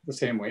in the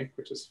same week,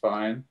 which is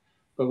fine.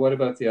 But what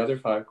about the other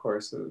 5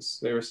 courses?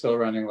 They were still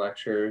running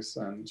lectures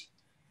and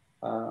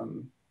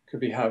could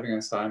be having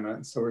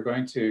assignments. So we're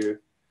going to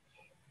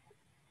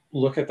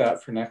look at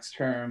that for next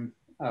term.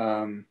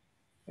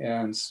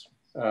 And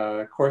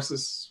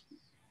courses,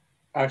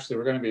 actually,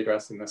 we're going to be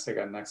addressing this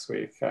again next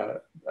week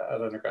at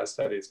undergrad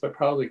studies, but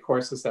probably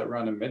courses that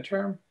run a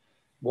midterm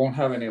won't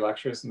have any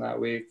lectures in that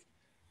week.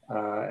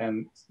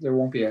 And there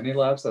won't be any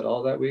labs at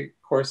all that week.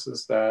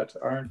 Courses that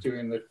aren't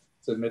doing the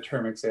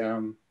midterm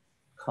exam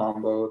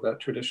combo that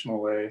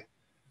traditional way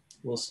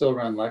will still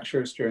run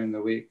lectures during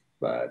the week,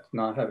 but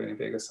not have any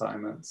big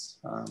assignments.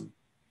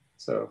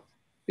 So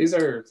these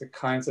are the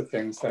kinds of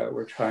things that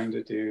we're trying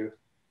to do.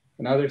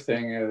 Another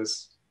thing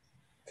is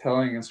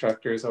telling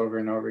instructors over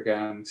and over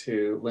again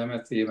to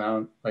limit the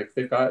amount, like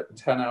they've got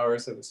 10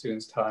 hours of a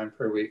student's time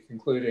per week,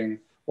 including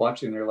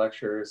watching their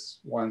lectures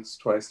once,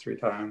 twice, 3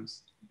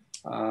 times,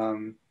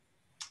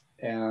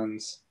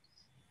 and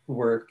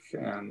work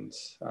and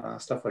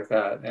stuff like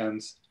that.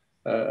 And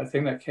a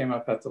thing that came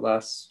up at the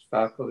last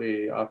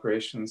faculty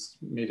operations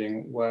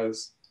meeting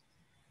was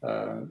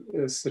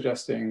is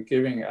suggesting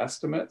giving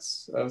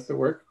estimates of the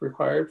work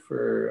required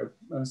for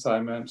an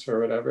assignment or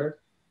whatever,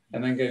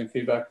 and then getting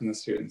feedback from the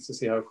students to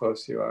see how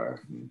close you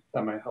are.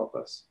 That might help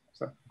us.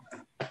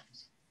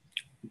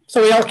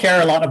 So we all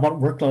care a lot about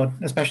workload,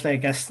 especially I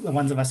guess the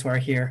ones of us who are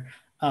here.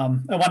 I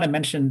want to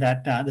mention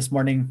that this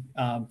morning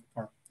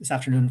or this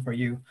afternoon for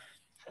you,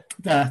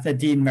 the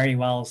Dean Mary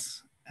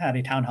Wells had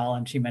a town hall,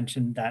 and she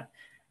mentioned that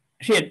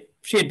she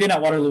had been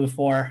at Waterloo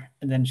before,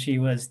 and then she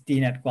was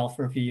dean at Guelph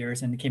for a few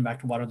years and came back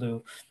to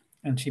Waterloo.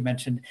 And she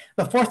mentioned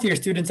the 4th year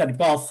students at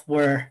Guelph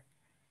were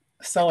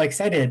so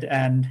excited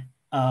and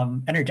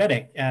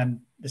energetic,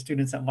 and the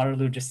students at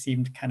Waterloo just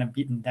seemed kind of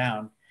beaten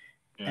down.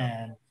 Yeah.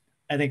 And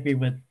I think we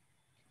would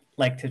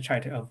like to try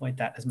to avoid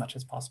that as much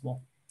as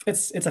possible.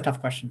 It's a tough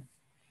question.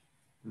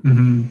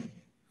 Mm-hmm.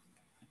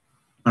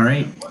 All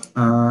right.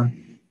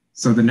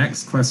 So the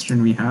next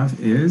question we have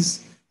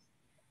is,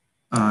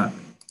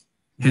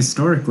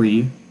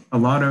 historically, a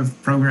lot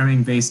of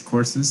programming-based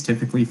courses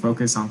typically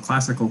focus on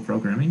classical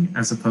programming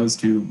as opposed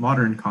to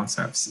modern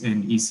concepts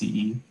in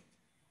ECE.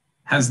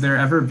 Has there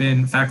ever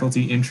been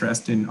faculty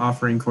interest in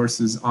offering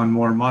courses on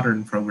more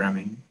modern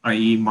programming,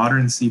 i.e.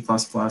 modern C++,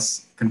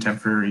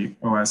 contemporary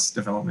OS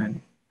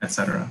development,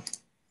 etc.?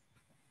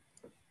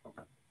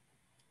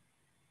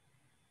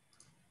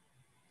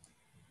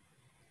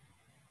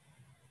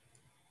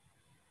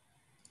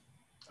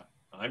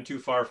 I'm too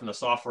far from the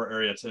software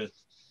area to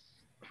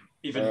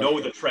even know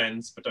the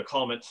trends, but to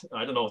comment,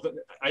 I don't know.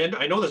 I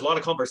know there's a lot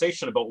of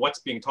conversation about what's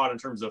being taught in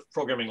terms of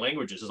programming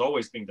languages is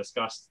always being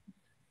discussed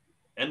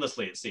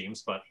endlessly, it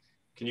seems, but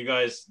can you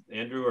guys,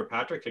 Andrew or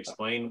Patrick,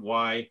 explain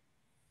why?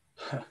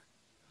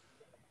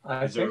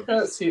 I think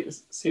that C++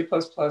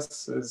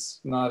 is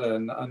not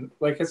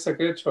like, it's a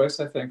good choice,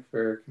 I think,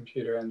 for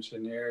computer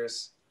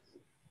engineers.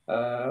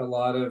 A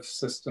lot of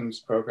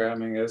systems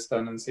programming is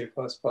done in C++.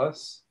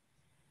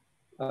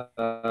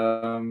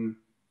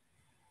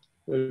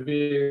 It would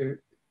be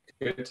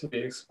good to be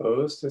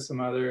exposed to some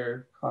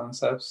other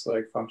concepts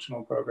like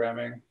functional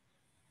programming,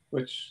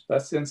 which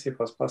that's in C++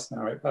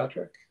 now, right,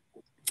 Patrick?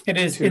 It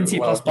is in C++,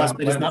 but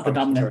it's not the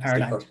dominant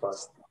paradigm.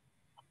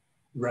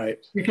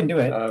 Right. You can do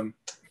it.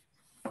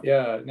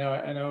 Yeah, no,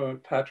 I know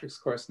Patrick's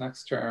course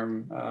next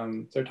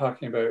term, they're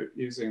talking about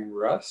using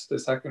Rust.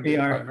 Is that going to be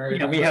the primary?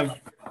 Yeah,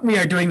 we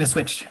are doing the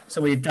switch. So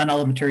we've done all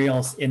the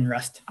materials in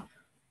Rust.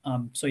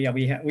 So yeah,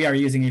 we are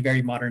using a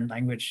very modern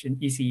language in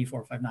ECE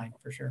 459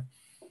 for sure.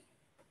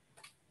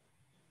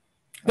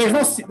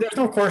 There's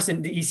no course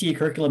in the ECE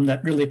curriculum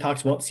that really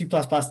talks about C++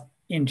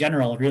 in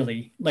general,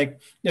 really. Like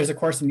there's a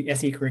course in the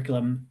SE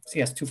curriculum,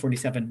 CS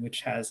 247,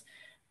 which has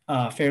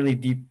a fairly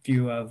deep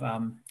view of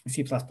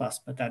C++,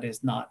 but that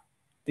is not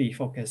the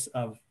focus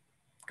of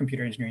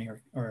computer engineering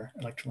or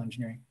electrical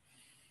engineering.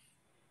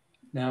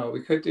 Now,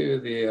 we could do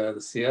the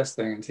CS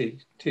thing and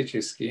teach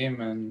you Scheme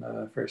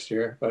in first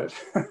year, but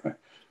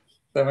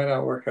that might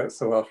not work out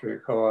so well for your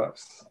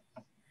co-ops.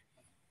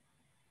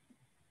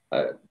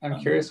 I'm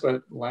curious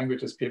what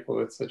languages people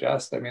would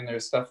suggest. I mean,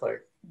 there's stuff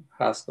like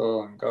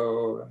Haskell and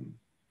Go.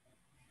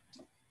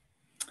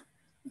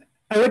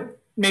 I would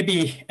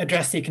maybe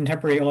address the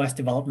contemporary OS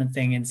development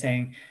thing and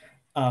saying,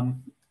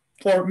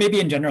 or maybe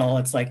in general,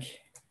 it's like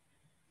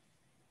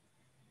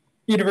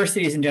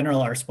universities in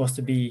general are supposed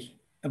to be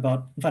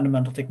about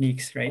fundamental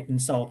techniques, right? And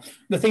so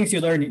the things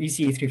you learn in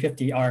ECE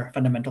 350 are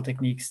fundamental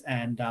techniques,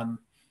 and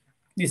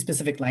the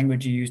specific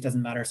language you use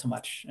doesn't matter so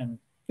much. And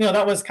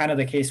that was kind of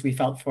the case we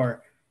felt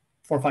for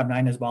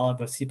 459 as well,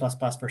 with C++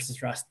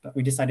 versus Rust, but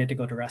we decided to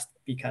go to Rust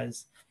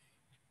because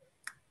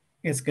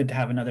it's good to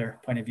have another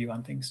point of view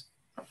on things.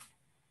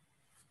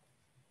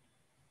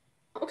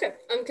 Okay,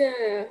 I'm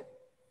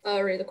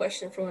gonna read the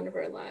question from one of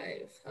our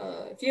live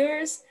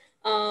viewers.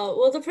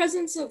 Will the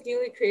presence of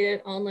newly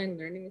created online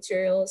learning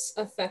materials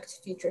affect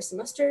future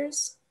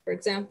semesters? For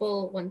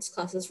example, once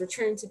classes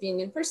return to being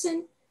in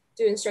person,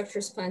 do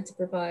instructors plan to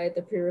provide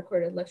the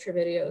pre-recorded lecture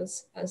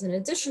videos as an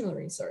additional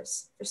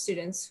resource for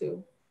students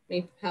who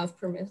may have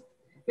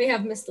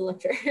missed the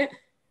lecture?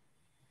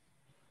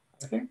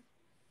 I think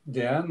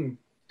Dan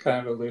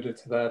kind of alluded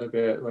to that a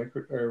bit, like,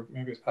 or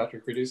maybe it's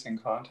Patrick, reducing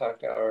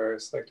contact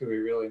hours. Like, do we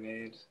really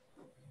need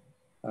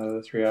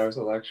the 3 hours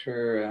of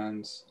lecture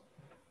and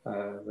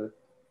the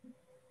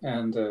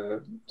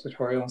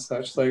tutorial and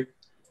such? Like,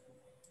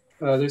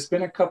 there's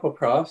been a couple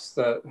profs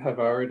that have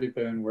already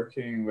been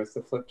working with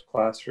the flipped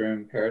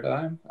classroom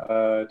paradigm,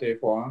 Dave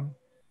Wong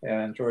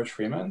and George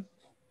Freeman.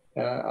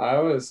 I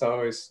was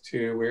always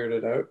too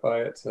weirded out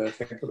by it to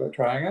think about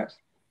trying it.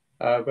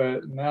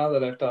 But now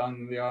that I've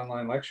done the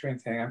online lecturing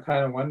thing, I'm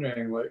kind of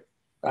wondering, like,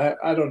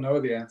 I don't know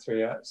the answer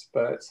yet,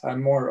 but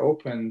I'm more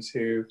open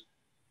to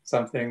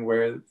something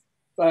where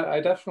I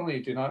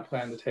definitely do not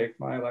plan to take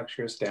my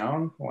lectures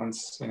down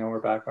once, you know, we're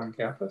back on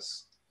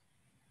campus.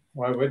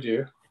 Why would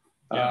you?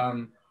 Yeah.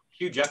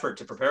 Huge effort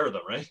to prepare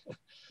them, right?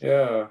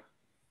 Yeah.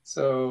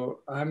 So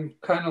I'm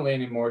kind of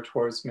leaning more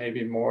towards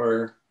maybe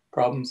more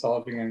problem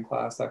solving in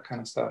class, that kind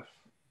of stuff.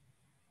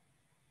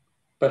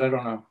 But I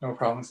don't know. No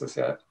promises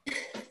yet.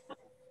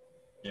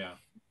 Yeah.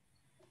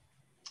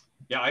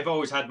 Yeah, I've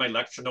always had my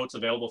lecture notes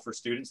available for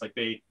students. Like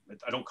I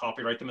don't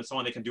copyright them and so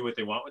on. They can do what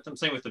they want with them.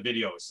 Same with the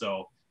videos.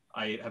 So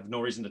I have no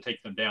reason to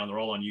take them down. They're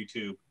all on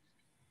YouTube.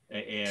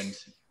 And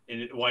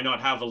why not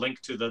have a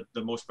link to the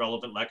most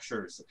relevant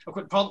lectures?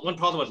 One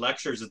problem with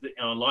lectures is that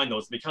online,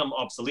 those become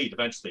obsolete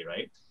eventually,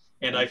 right?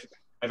 And I've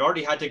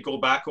already had to go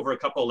back over a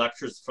couple of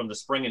lectures from the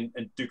spring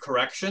and do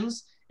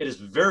corrections. It is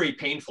very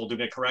painful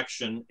doing a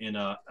correction in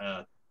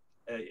a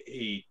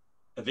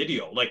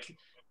video. Like,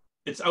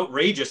 it's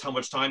outrageous how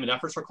much time and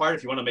effort is required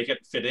if you want to make it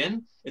fit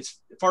in.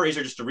 It's far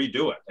easier just to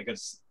redo it.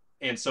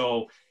 And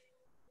so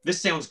this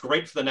sounds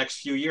great for the next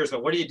few years,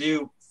 but what do you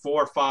do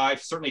 4 or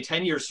 5, certainly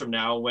 10 years from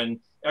now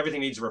when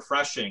everything needs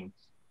refreshing?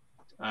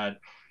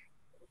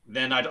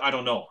 Then I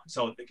don't know.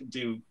 So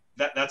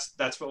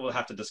that's what we'll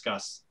have to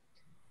discuss.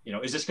 You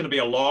know, is this going to be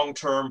a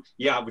long-term?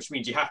 Yeah, which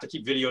means you have to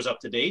keep videos up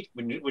to date,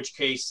 in which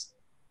case,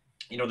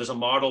 you know, there's a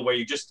model where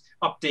you just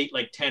update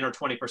like 10 or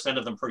 20%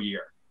 of them per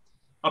year.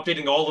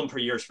 Updating all of them per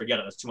year is, forget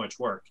it, that's too much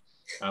work.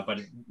 But,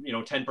 you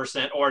know,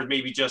 10%, or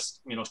maybe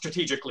just, you know,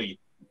 strategically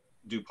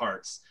do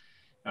parts.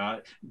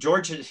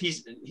 George,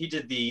 he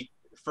did the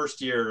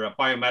first year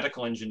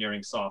biomedical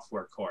engineering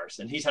software course,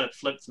 and he's had it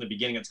flipped from the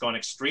beginning. It's gone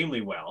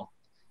extremely well.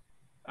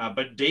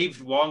 But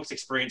Dave Wong's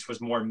experience was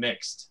more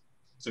mixed.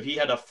 So he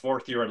had a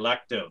 4th year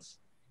elective,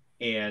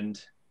 and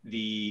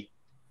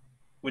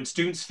when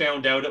students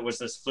found out it was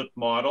this flipped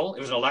model,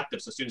 it was an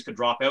elective, so students could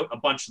drop out. A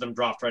bunch of them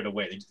dropped right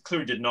away. They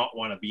clearly did not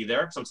want to be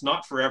there. So it's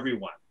not for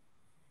everyone.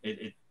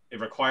 It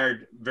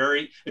required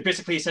it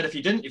basically said, if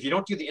you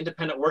don't do the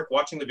independent work,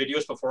 watching the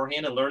videos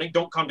beforehand and learning,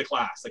 don't come to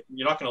class. Like,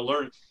 you're not going to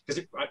learn,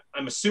 because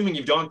I'm assuming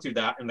you've gone through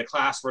that, and the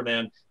class we're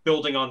then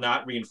building on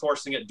that,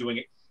 reinforcing it,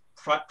 doing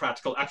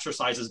practical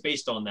exercises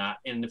based on that.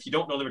 And if you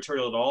don't know the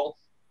material at all,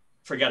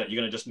 forget it. You're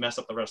going to just mess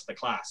up the rest of the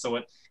class. So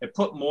it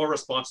put more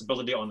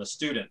responsibility on the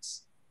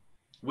students,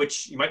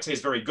 which you might say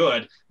is very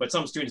good, but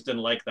some students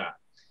didn't like that.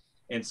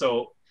 And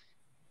so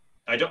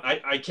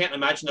I can't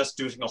imagine us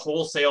doing a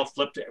wholesale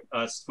flipped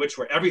switch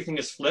where everything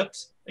is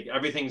flipped, like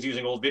everything's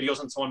using old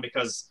videos and so on,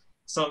 because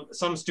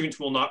some students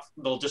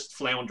they'll just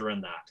flounder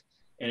in that.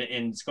 And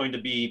it's going to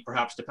be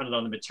perhaps dependent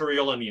on the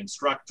material and the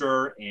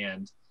instructor,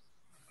 and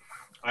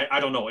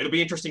I don't know. It'll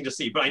be interesting to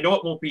see, but I know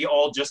it won't be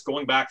all just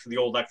going back to the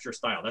old lecture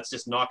style. That's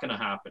just not going to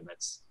happen.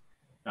 That's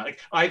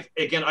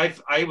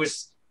I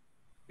was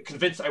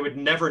convinced I would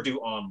never do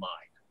online,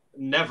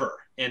 never.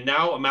 And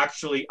now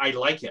I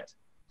like it.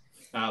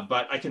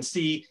 But I can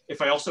see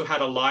if I also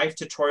had a live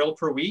tutorial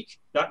per week,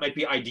 that might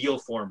be ideal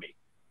for me.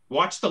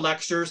 Watch the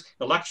lectures.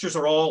 The lectures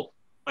are all,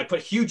 I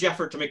put huge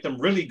effort to make them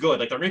really good.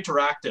 Like, they're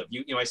interactive.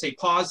 You know, I say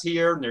pause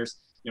here, and there's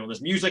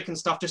music and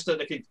stuff, just so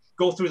they could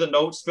go through the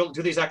notes,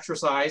 do these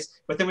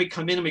exercises. But then we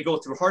come in and we go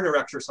through harder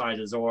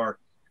exercises, or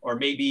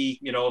maybe,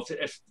 you know,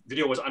 if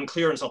video was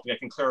unclear in something, I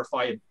can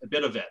clarify a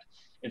bit of it.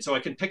 And so I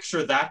can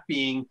picture that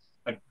being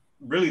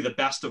really the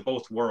best of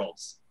both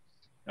worlds.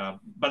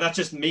 But that's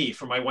just me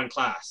for my one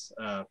class.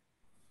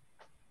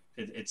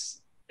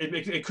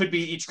 It could be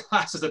each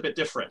class is a bit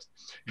different.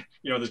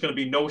 You know, there's going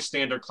to be no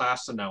standard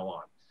class from now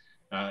on.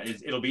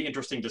 It'll be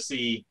interesting to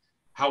see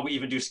how we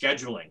even do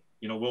scheduling.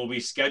 You know, will we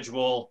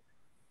schedule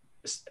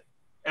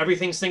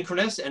everything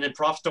synchronous and then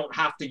profs don't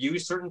have to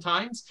use certain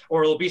times?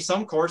 Or it'll be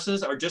some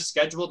courses are just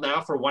scheduled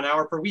now for 1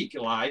 hour per week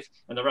live,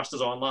 and the rest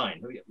is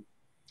online.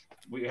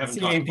 We haven't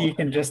talked about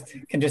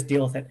that. can just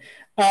deal with it.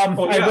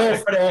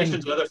 Accreditation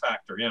is another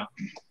factor. Yeah,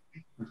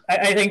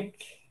 I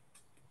think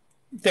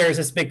there's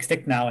this big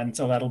stick now, and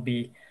so that'll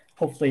be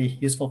hopefully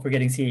useful for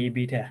getting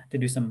CAEB to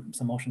do some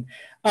motion.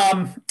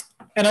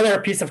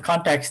 Another piece of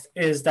context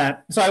is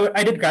that, so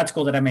I did grad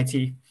school at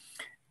MIT,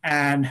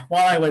 and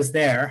while I was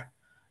there,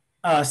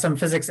 some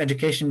physics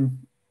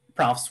education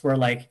profs were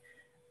like,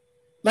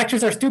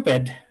 lectures are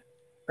stupid,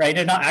 right?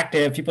 They're not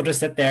active. People just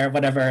sit there,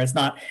 whatever. It's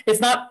not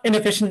an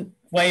efficient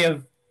way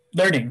of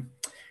learning,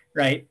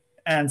 right?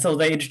 And so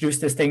they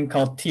introduced this thing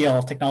called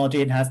TL,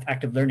 Technology Enhanced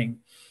Active Learning.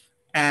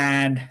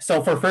 And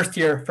so for first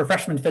year, for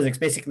freshman physics,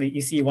 basically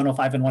ECE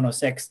 105 and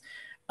 106,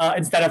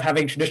 instead of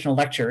having traditional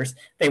lectures,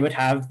 they would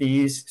have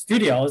these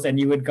studios and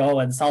you would go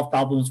and solve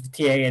problems with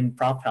TA and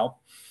prof help.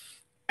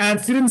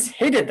 And students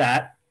hated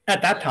that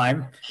at that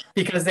time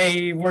because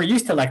they were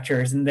used to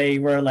lectures and they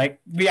were like,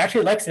 we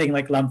actually like sitting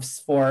like lumps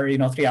for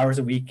 3 hours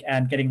a week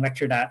and getting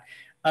lectured at,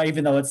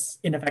 even though it's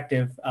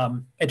ineffective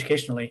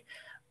educationally.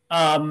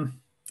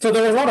 So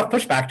there was a lot of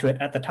pushback to it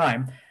at the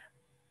time.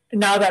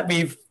 Now that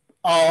we've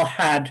all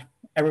had,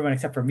 everyone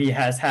except for me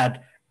has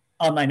had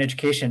online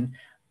education,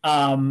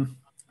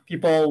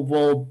 people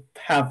will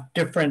have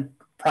different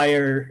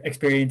prior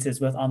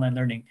experiences with online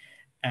learning.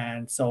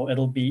 And so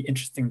it'll be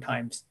interesting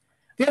times.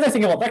 The other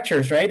thing about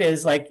lectures, right,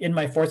 is like in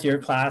my fourth year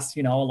class,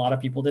 a lot of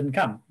people didn't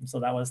come.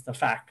 So that was the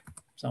fact.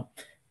 So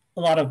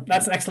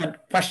that's an excellent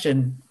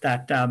question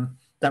that,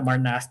 that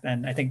Martin asked.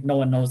 And I think no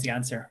one knows the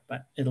answer,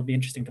 but it'll be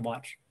interesting to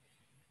watch.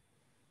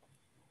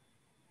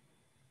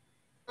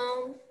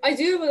 I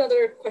do have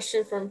another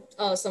question from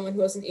someone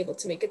who wasn't able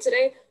to make it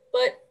today,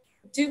 but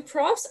do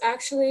profs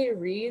actually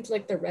read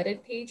like the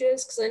Reddit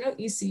pages? Because I know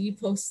ECE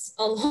posts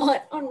a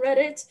lot on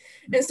Reddit,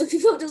 and so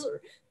people just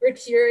were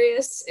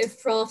curious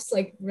if profs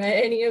like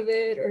read any of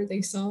it or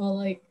they saw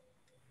like,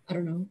 I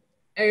don't know,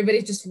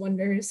 everybody just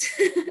wonders.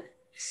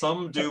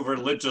 Some do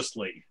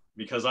religiously,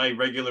 because I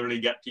regularly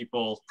get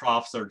people,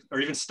 profs or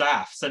even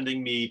staff,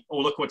 sending me, oh,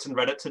 look what's in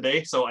Reddit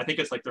today. So I think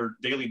it's like their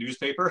daily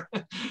newspaper.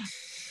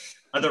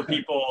 Other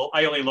people,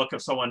 I only look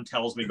if someone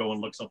tells me go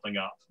and look something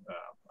up.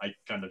 I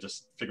kind of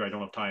just figure I don't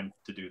have time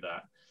to do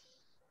that.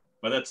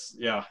 But that's,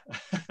 yeah.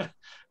 How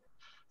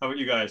about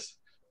you guys?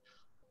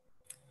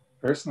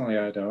 Personally,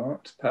 I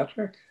don't.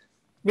 Patrick?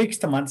 Weeks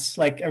to months,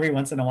 like every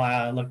once in a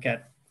while, I look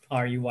at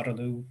RU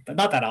Waterloo, but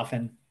not that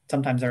often.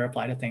 Sometimes I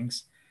reply to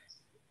things.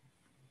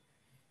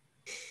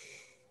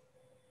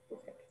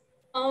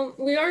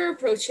 We are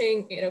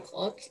approaching 8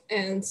 o'clock,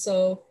 and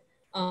so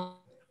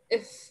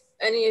if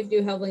any of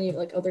you have any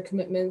like other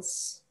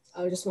commitments,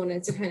 I just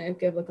wanted to kind of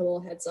give like a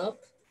little heads up.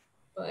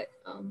 But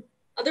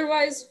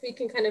otherwise, we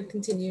can kind of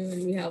continue,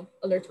 and we have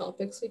other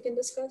topics we can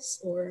discuss.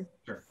 Or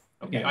sure,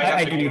 okay. Yeah,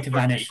 I do need to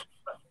vanish.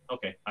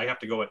 Okay, I have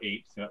to go at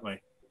 8. I got my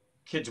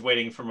kids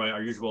waiting for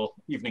our usual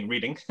evening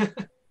reading.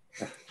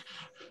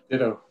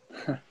 Ditto.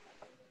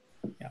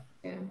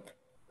 Yeah.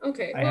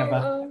 Okay. I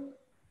have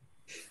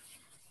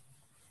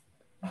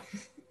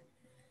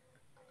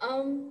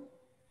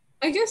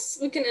I guess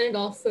we can end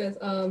off with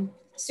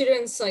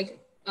students like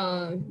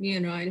me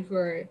and Ryan, who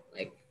are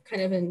like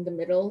kind of in the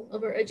middle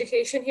of our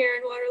education here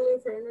in Waterloo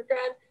for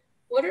undergrad.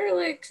 What are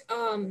like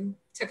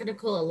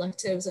technical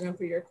electives and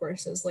upper year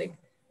courses? Like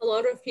a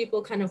lot of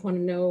people kind of want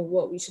to know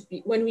what we should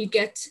be when we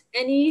get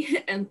any,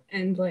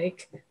 and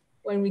like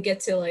when we get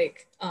to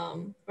like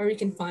where we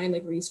can find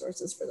like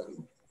resources for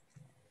them.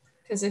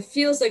 Because it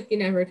feels like you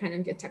never kind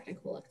of get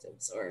technical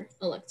electives or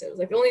electives.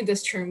 Like only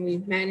this term we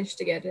managed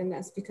to get, and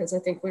that's because I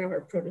think one of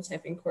our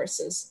prototyping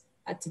courses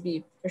had to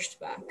be pushed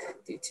back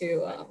due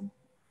to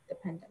the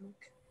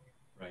pandemic.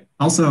 Right.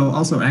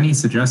 Also, any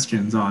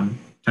suggestions on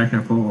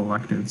technical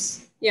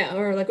electives? Yeah,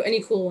 or like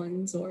any cool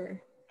ones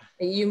or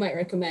that you might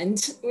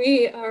recommend.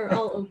 We are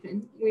all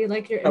open. We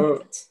like your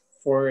input.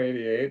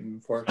 488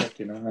 and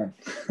 459.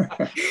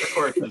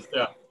 Courses,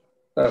 yeah.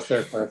 That's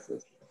their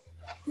courses.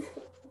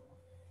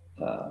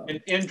 And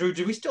Andrew,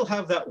 do we still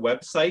have that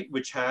website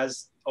which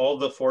has all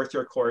the fourth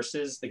year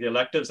courses, like the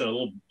electives and a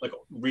little like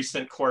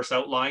recent course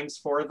outlines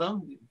for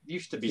them? It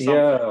used to be something.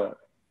 Yeah,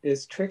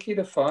 it's tricky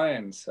to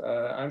find.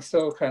 I'm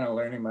still kind of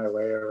learning my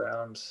way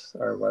around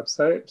our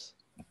website.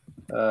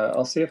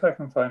 I'll see if I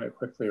can find it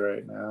quickly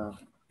right now.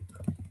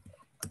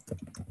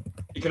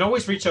 You can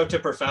always reach out to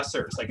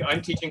professors. Like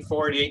I'm teaching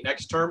 488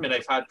 next term, and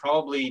I've had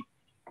probably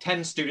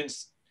 10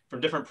 students from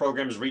different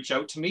programs reach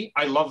out to me.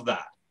 I love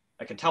that.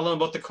 I can tell them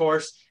about the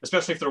course,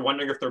 especially if they're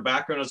wondering if their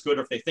background is good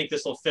or if they think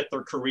this will fit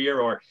their career,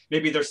 or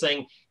maybe they're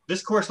saying,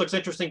 this course looks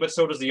interesting, but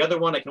so does the other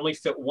one. I can only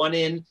fit one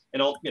in,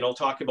 and I'll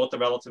talk about the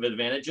relative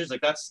advantages.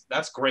 Like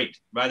that's great,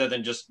 rather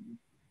than just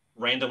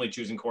randomly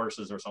choosing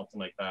courses or something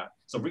like that.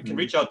 So we can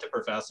reach out to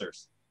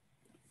professors.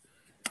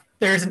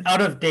 There's an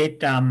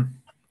out-of-date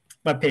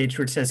webpage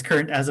which says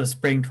current as of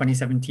spring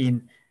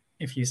 2017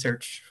 if you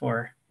search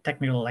for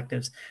technical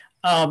electives.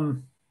 I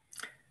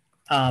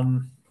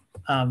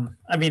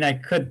mean, I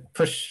could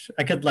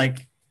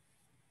like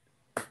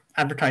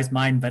advertise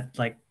mine, but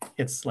like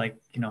it's like,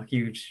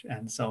 huge.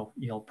 And so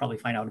you'll probably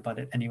find out about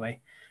it anyway.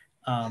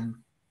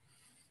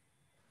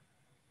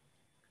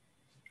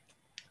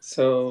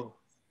 So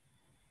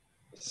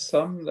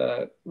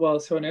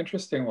an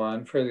interesting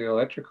one for the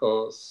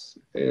electricals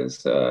is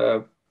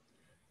the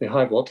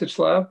high voltage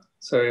lab.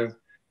 So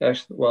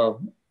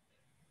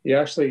you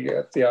actually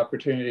get the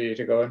opportunity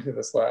to go into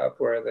this lab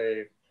where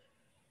they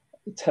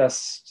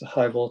test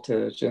high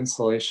voltage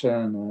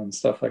insulation and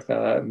stuff like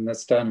that. And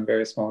that's done in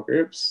very small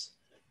groups.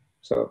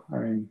 So, I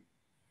mean,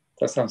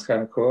 that sounds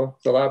kind of cool.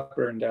 The lab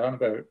burned down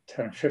about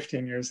 10 or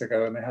 15 years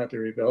ago and they had to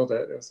rebuild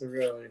it. It was a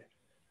really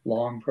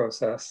long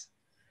process.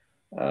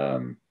 I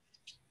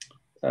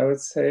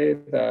would say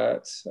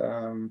that,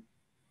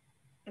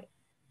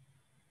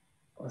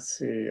 let's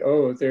see.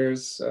 Oh,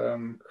 there's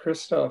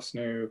Christoph's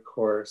new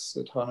course,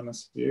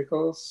 Autonomous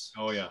Vehicles.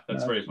 Oh yeah,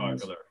 that's very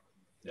popular.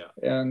 Yeah.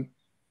 And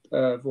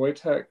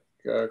Wojtek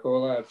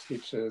Golab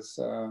teaches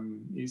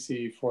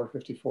ECE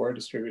 454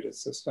 distributed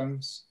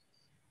systems,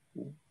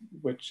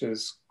 which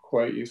is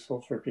quite useful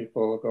for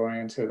people going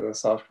into the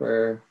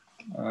software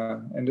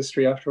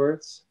industry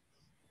afterwards.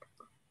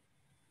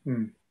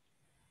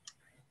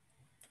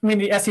 I mean,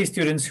 the SE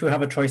students who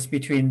have a choice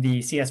between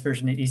the CS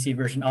version and ECE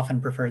version often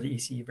prefer the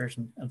ECE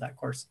version of that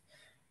course,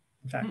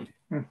 in fact.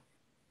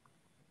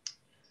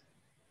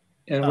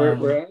 And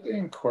we're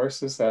adding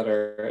courses that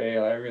are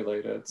AI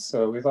related.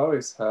 So we've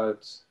always had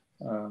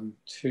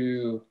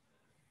two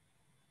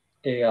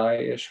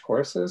AI-ish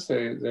courses.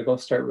 They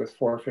both start with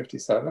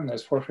 457.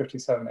 There's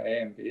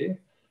 457A and B.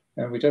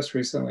 And we just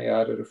recently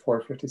added a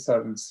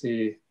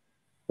 457C,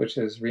 which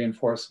is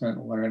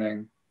reinforcement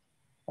learning.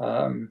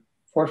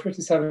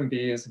 457B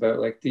is about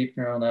like deep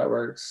neural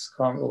networks,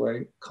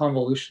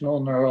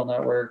 convolutional neural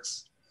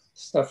networks,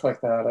 stuff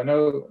like that. I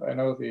know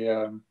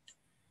the,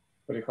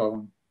 what do you call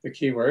them? The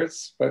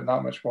keywords, but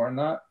not much more than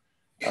that.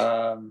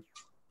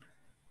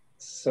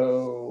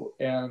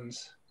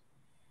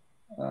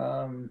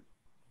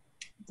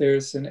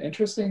 There's an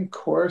interesting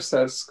course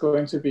that's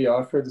going to be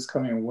offered this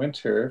coming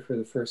winter for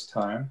the first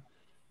time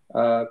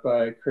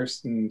by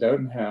Kirsten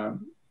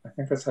Doudenham. I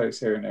think that's how you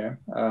say her name.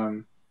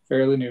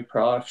 Fairly new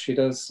prof. She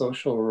does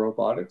social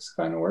robotics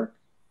kind of work.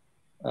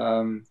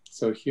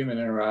 So human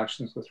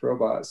interactions with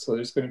robots. So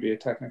there's going to be a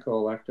technical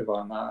elective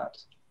on that,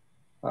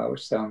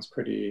 which sounds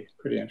pretty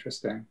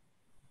interesting.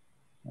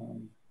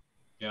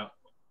 Yeah.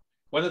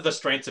 One of the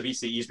strengths of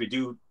ECE is we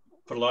do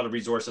put a lot of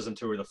resources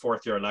into the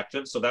fourth year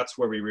electives. So that's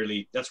where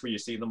that's where you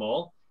see them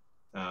all.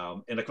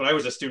 And like when I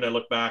was a student, I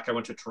look back, I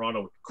went to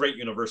Toronto, great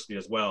university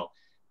as well.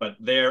 But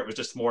there it was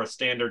just more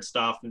standard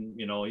stuff. And,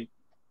 you know,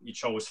 you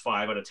chose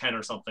 5 out of 10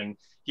 or something.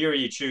 Here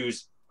you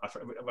choose, I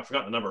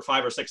forgot the number,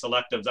 5 or 6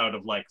 electives out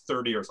of like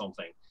 30 or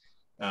something.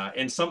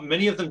 And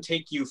many of them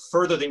take you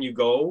further than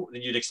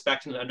you'd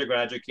expect in an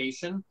undergrad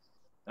education.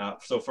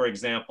 So for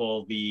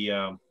example, the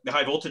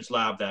high voltage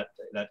lab that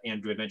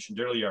Andrew had mentioned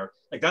earlier,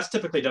 like that's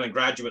typically done in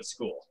graduate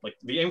school. Like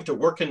being able to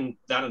work in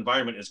that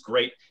environment is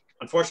great.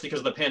 Unfortunately, because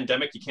of the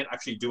pandemic, you can't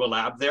actually do a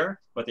lab there,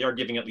 but they are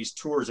giving at least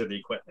tours of the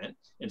equipment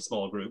in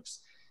small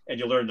groups. And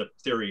you'll learn the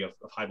theory of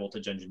high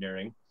voltage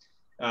engineering.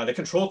 The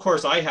control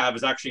course I have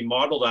is actually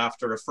modeled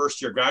after a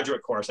first-year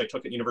graduate course I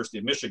took at University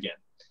of Michigan.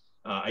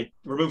 I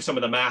removed some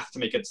of the math to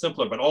make it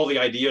simpler, but all the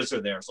ideas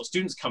are there. So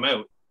students come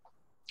out,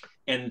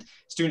 and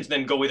students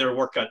then go either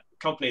work at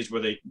companies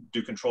where they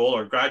do control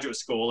or graduate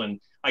school. And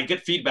I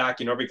get feedback,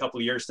 you know, every couple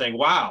of years saying,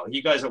 wow,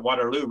 you guys at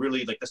Waterloo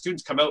really, like the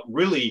students come out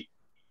really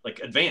like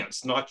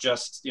advanced, not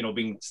just, you know,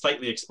 being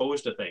slightly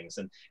exposed to things.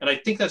 And I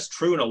think that's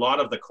true in a lot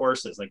of the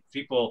courses. Like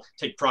people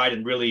take pride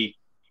in really,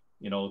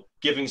 you know,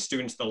 giving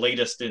students the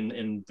latest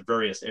in the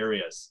various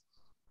areas.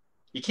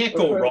 You can't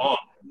go wrong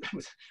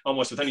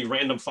almost with any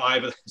random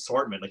 5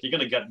 assortment. Like you're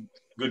going to get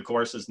good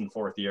courses in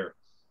 4th year.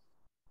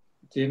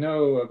 Do you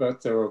know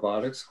about the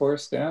robotics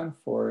course, Dan,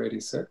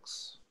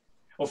 486?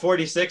 Well,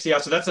 486, yeah.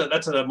 So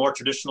that's a more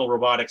traditional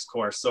robotics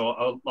course. So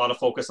a lot of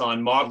focus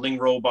on modeling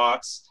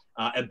robots,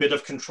 a bit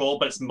of control,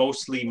 but it's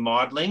mostly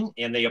modeling,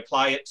 and they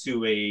apply it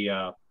to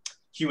a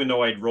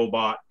humanoid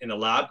robot in a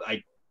lab.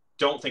 I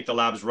don't think the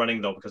lab's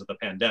running though because of the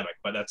pandemic,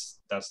 but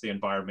that's the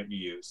environment you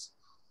use.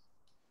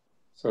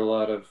 So a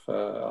lot of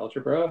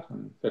algebra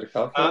and a bit of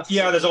calculus?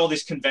 Yeah, there's all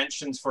these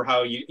conventions for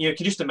how you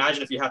can just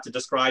imagine if you have to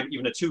describe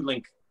even a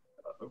 2-link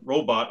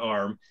robot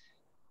arm,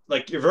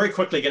 like you're very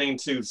quickly getting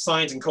into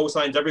sines and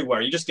cosines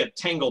everywhere. You just get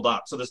tangled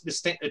up. So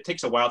it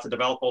takes a while to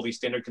develop all these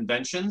standard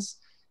conventions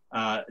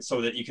so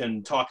that you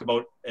can talk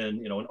about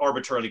an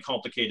arbitrarily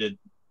complicated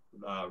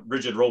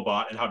rigid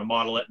robot and how to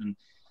model it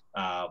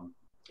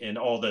and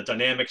all the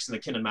dynamics and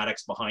the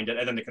kinematics behind it,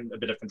 and then a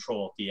bit of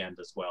control at the end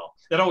as well.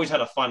 That always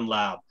had a fun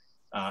lab.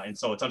 And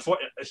so it's a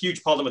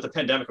huge problem with the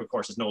pandemic, of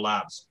course, is no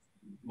labs.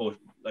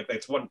 Like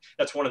that's one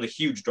of the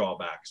huge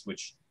drawbacks,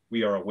 which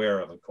we are aware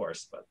of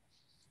course, but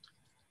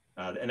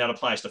and that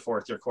applies to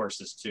 4th year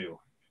courses too,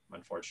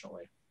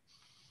 unfortunately.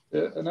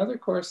 Another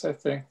course I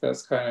think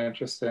that's kind of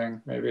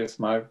interesting, maybe it's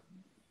my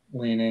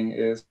leaning,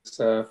 is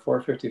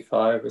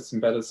 455. It's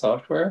embedded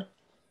software.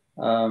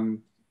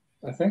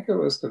 I think it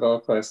was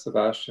developed by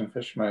Sebastian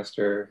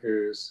Fischmeister,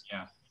 who's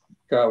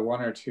got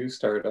 1 or 2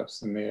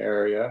 startups in the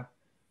area.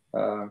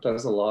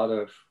 Does a lot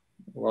of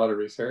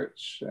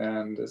research,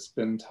 and it's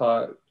been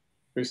taught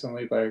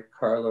recently by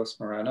Carlos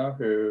Moreno,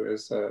 who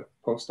is a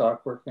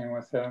postdoc working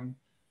with him.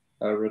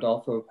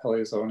 Rodolfo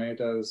Pellizzone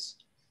does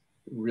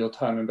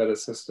real-time embedded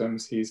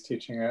systems. He's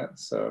teaching it,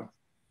 so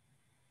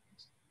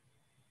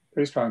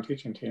pretty strong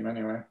teaching team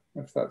anyway,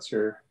 if that's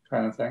your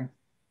kind of thing.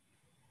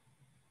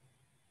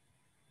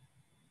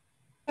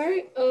 All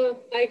right,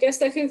 I guess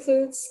that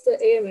concludes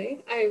the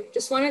AMA. I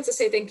just wanted to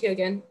say thank you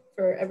again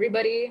for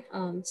everybody,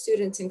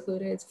 students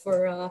included,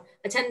 for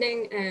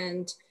attending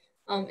and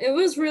It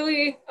was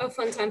really a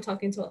fun time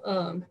talking to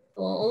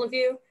all of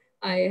you.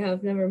 I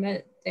have never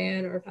met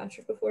Dan or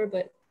Patrick before,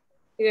 but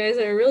you guys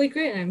are really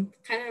great. And I'm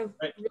kind of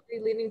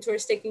really leaning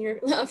towards taking your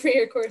for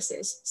your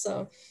courses.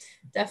 So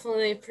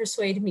definitely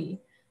persuade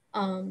me.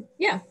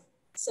 Yeah.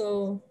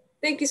 So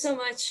thank you so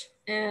much.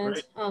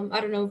 And I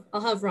don't know,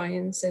 I'll have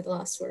Ryan say the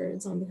last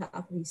words on behalf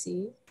of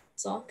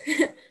ECESoc.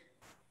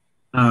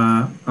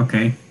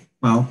 Okay.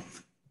 Well,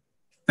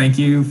 thank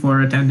you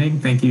for attending.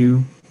 Thank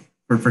you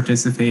for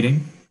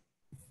participating.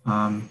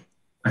 I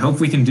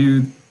hope we can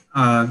do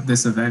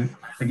this event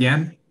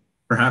again,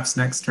 perhaps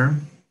next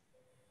term.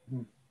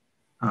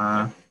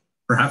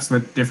 Perhaps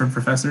with different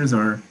professors,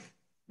 or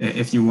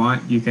if you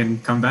want, you can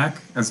come back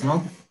as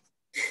well.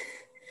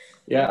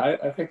 Yeah,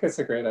 I think it's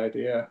a great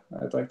idea.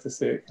 I'd like to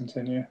see it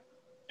continue.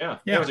 Yeah,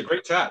 it was a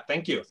great chat.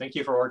 Thank you. Thank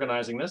you for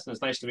organizing this. And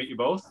it's nice to meet you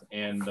both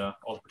and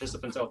all the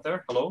participants out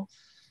there. Hello.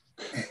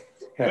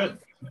 Yeah. Good.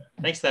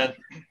 Thanks, Dan.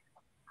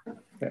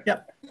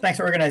 Yep. Thanks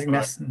for organizing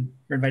this and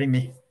for inviting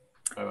me.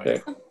 Bye-bye.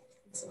 Okay.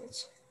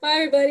 Bye,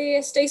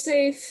 everybody. Stay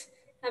safe.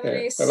 Have a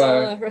nice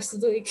Bye-bye. rest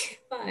of the week.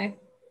 Bye.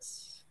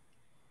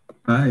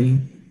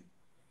 Bye.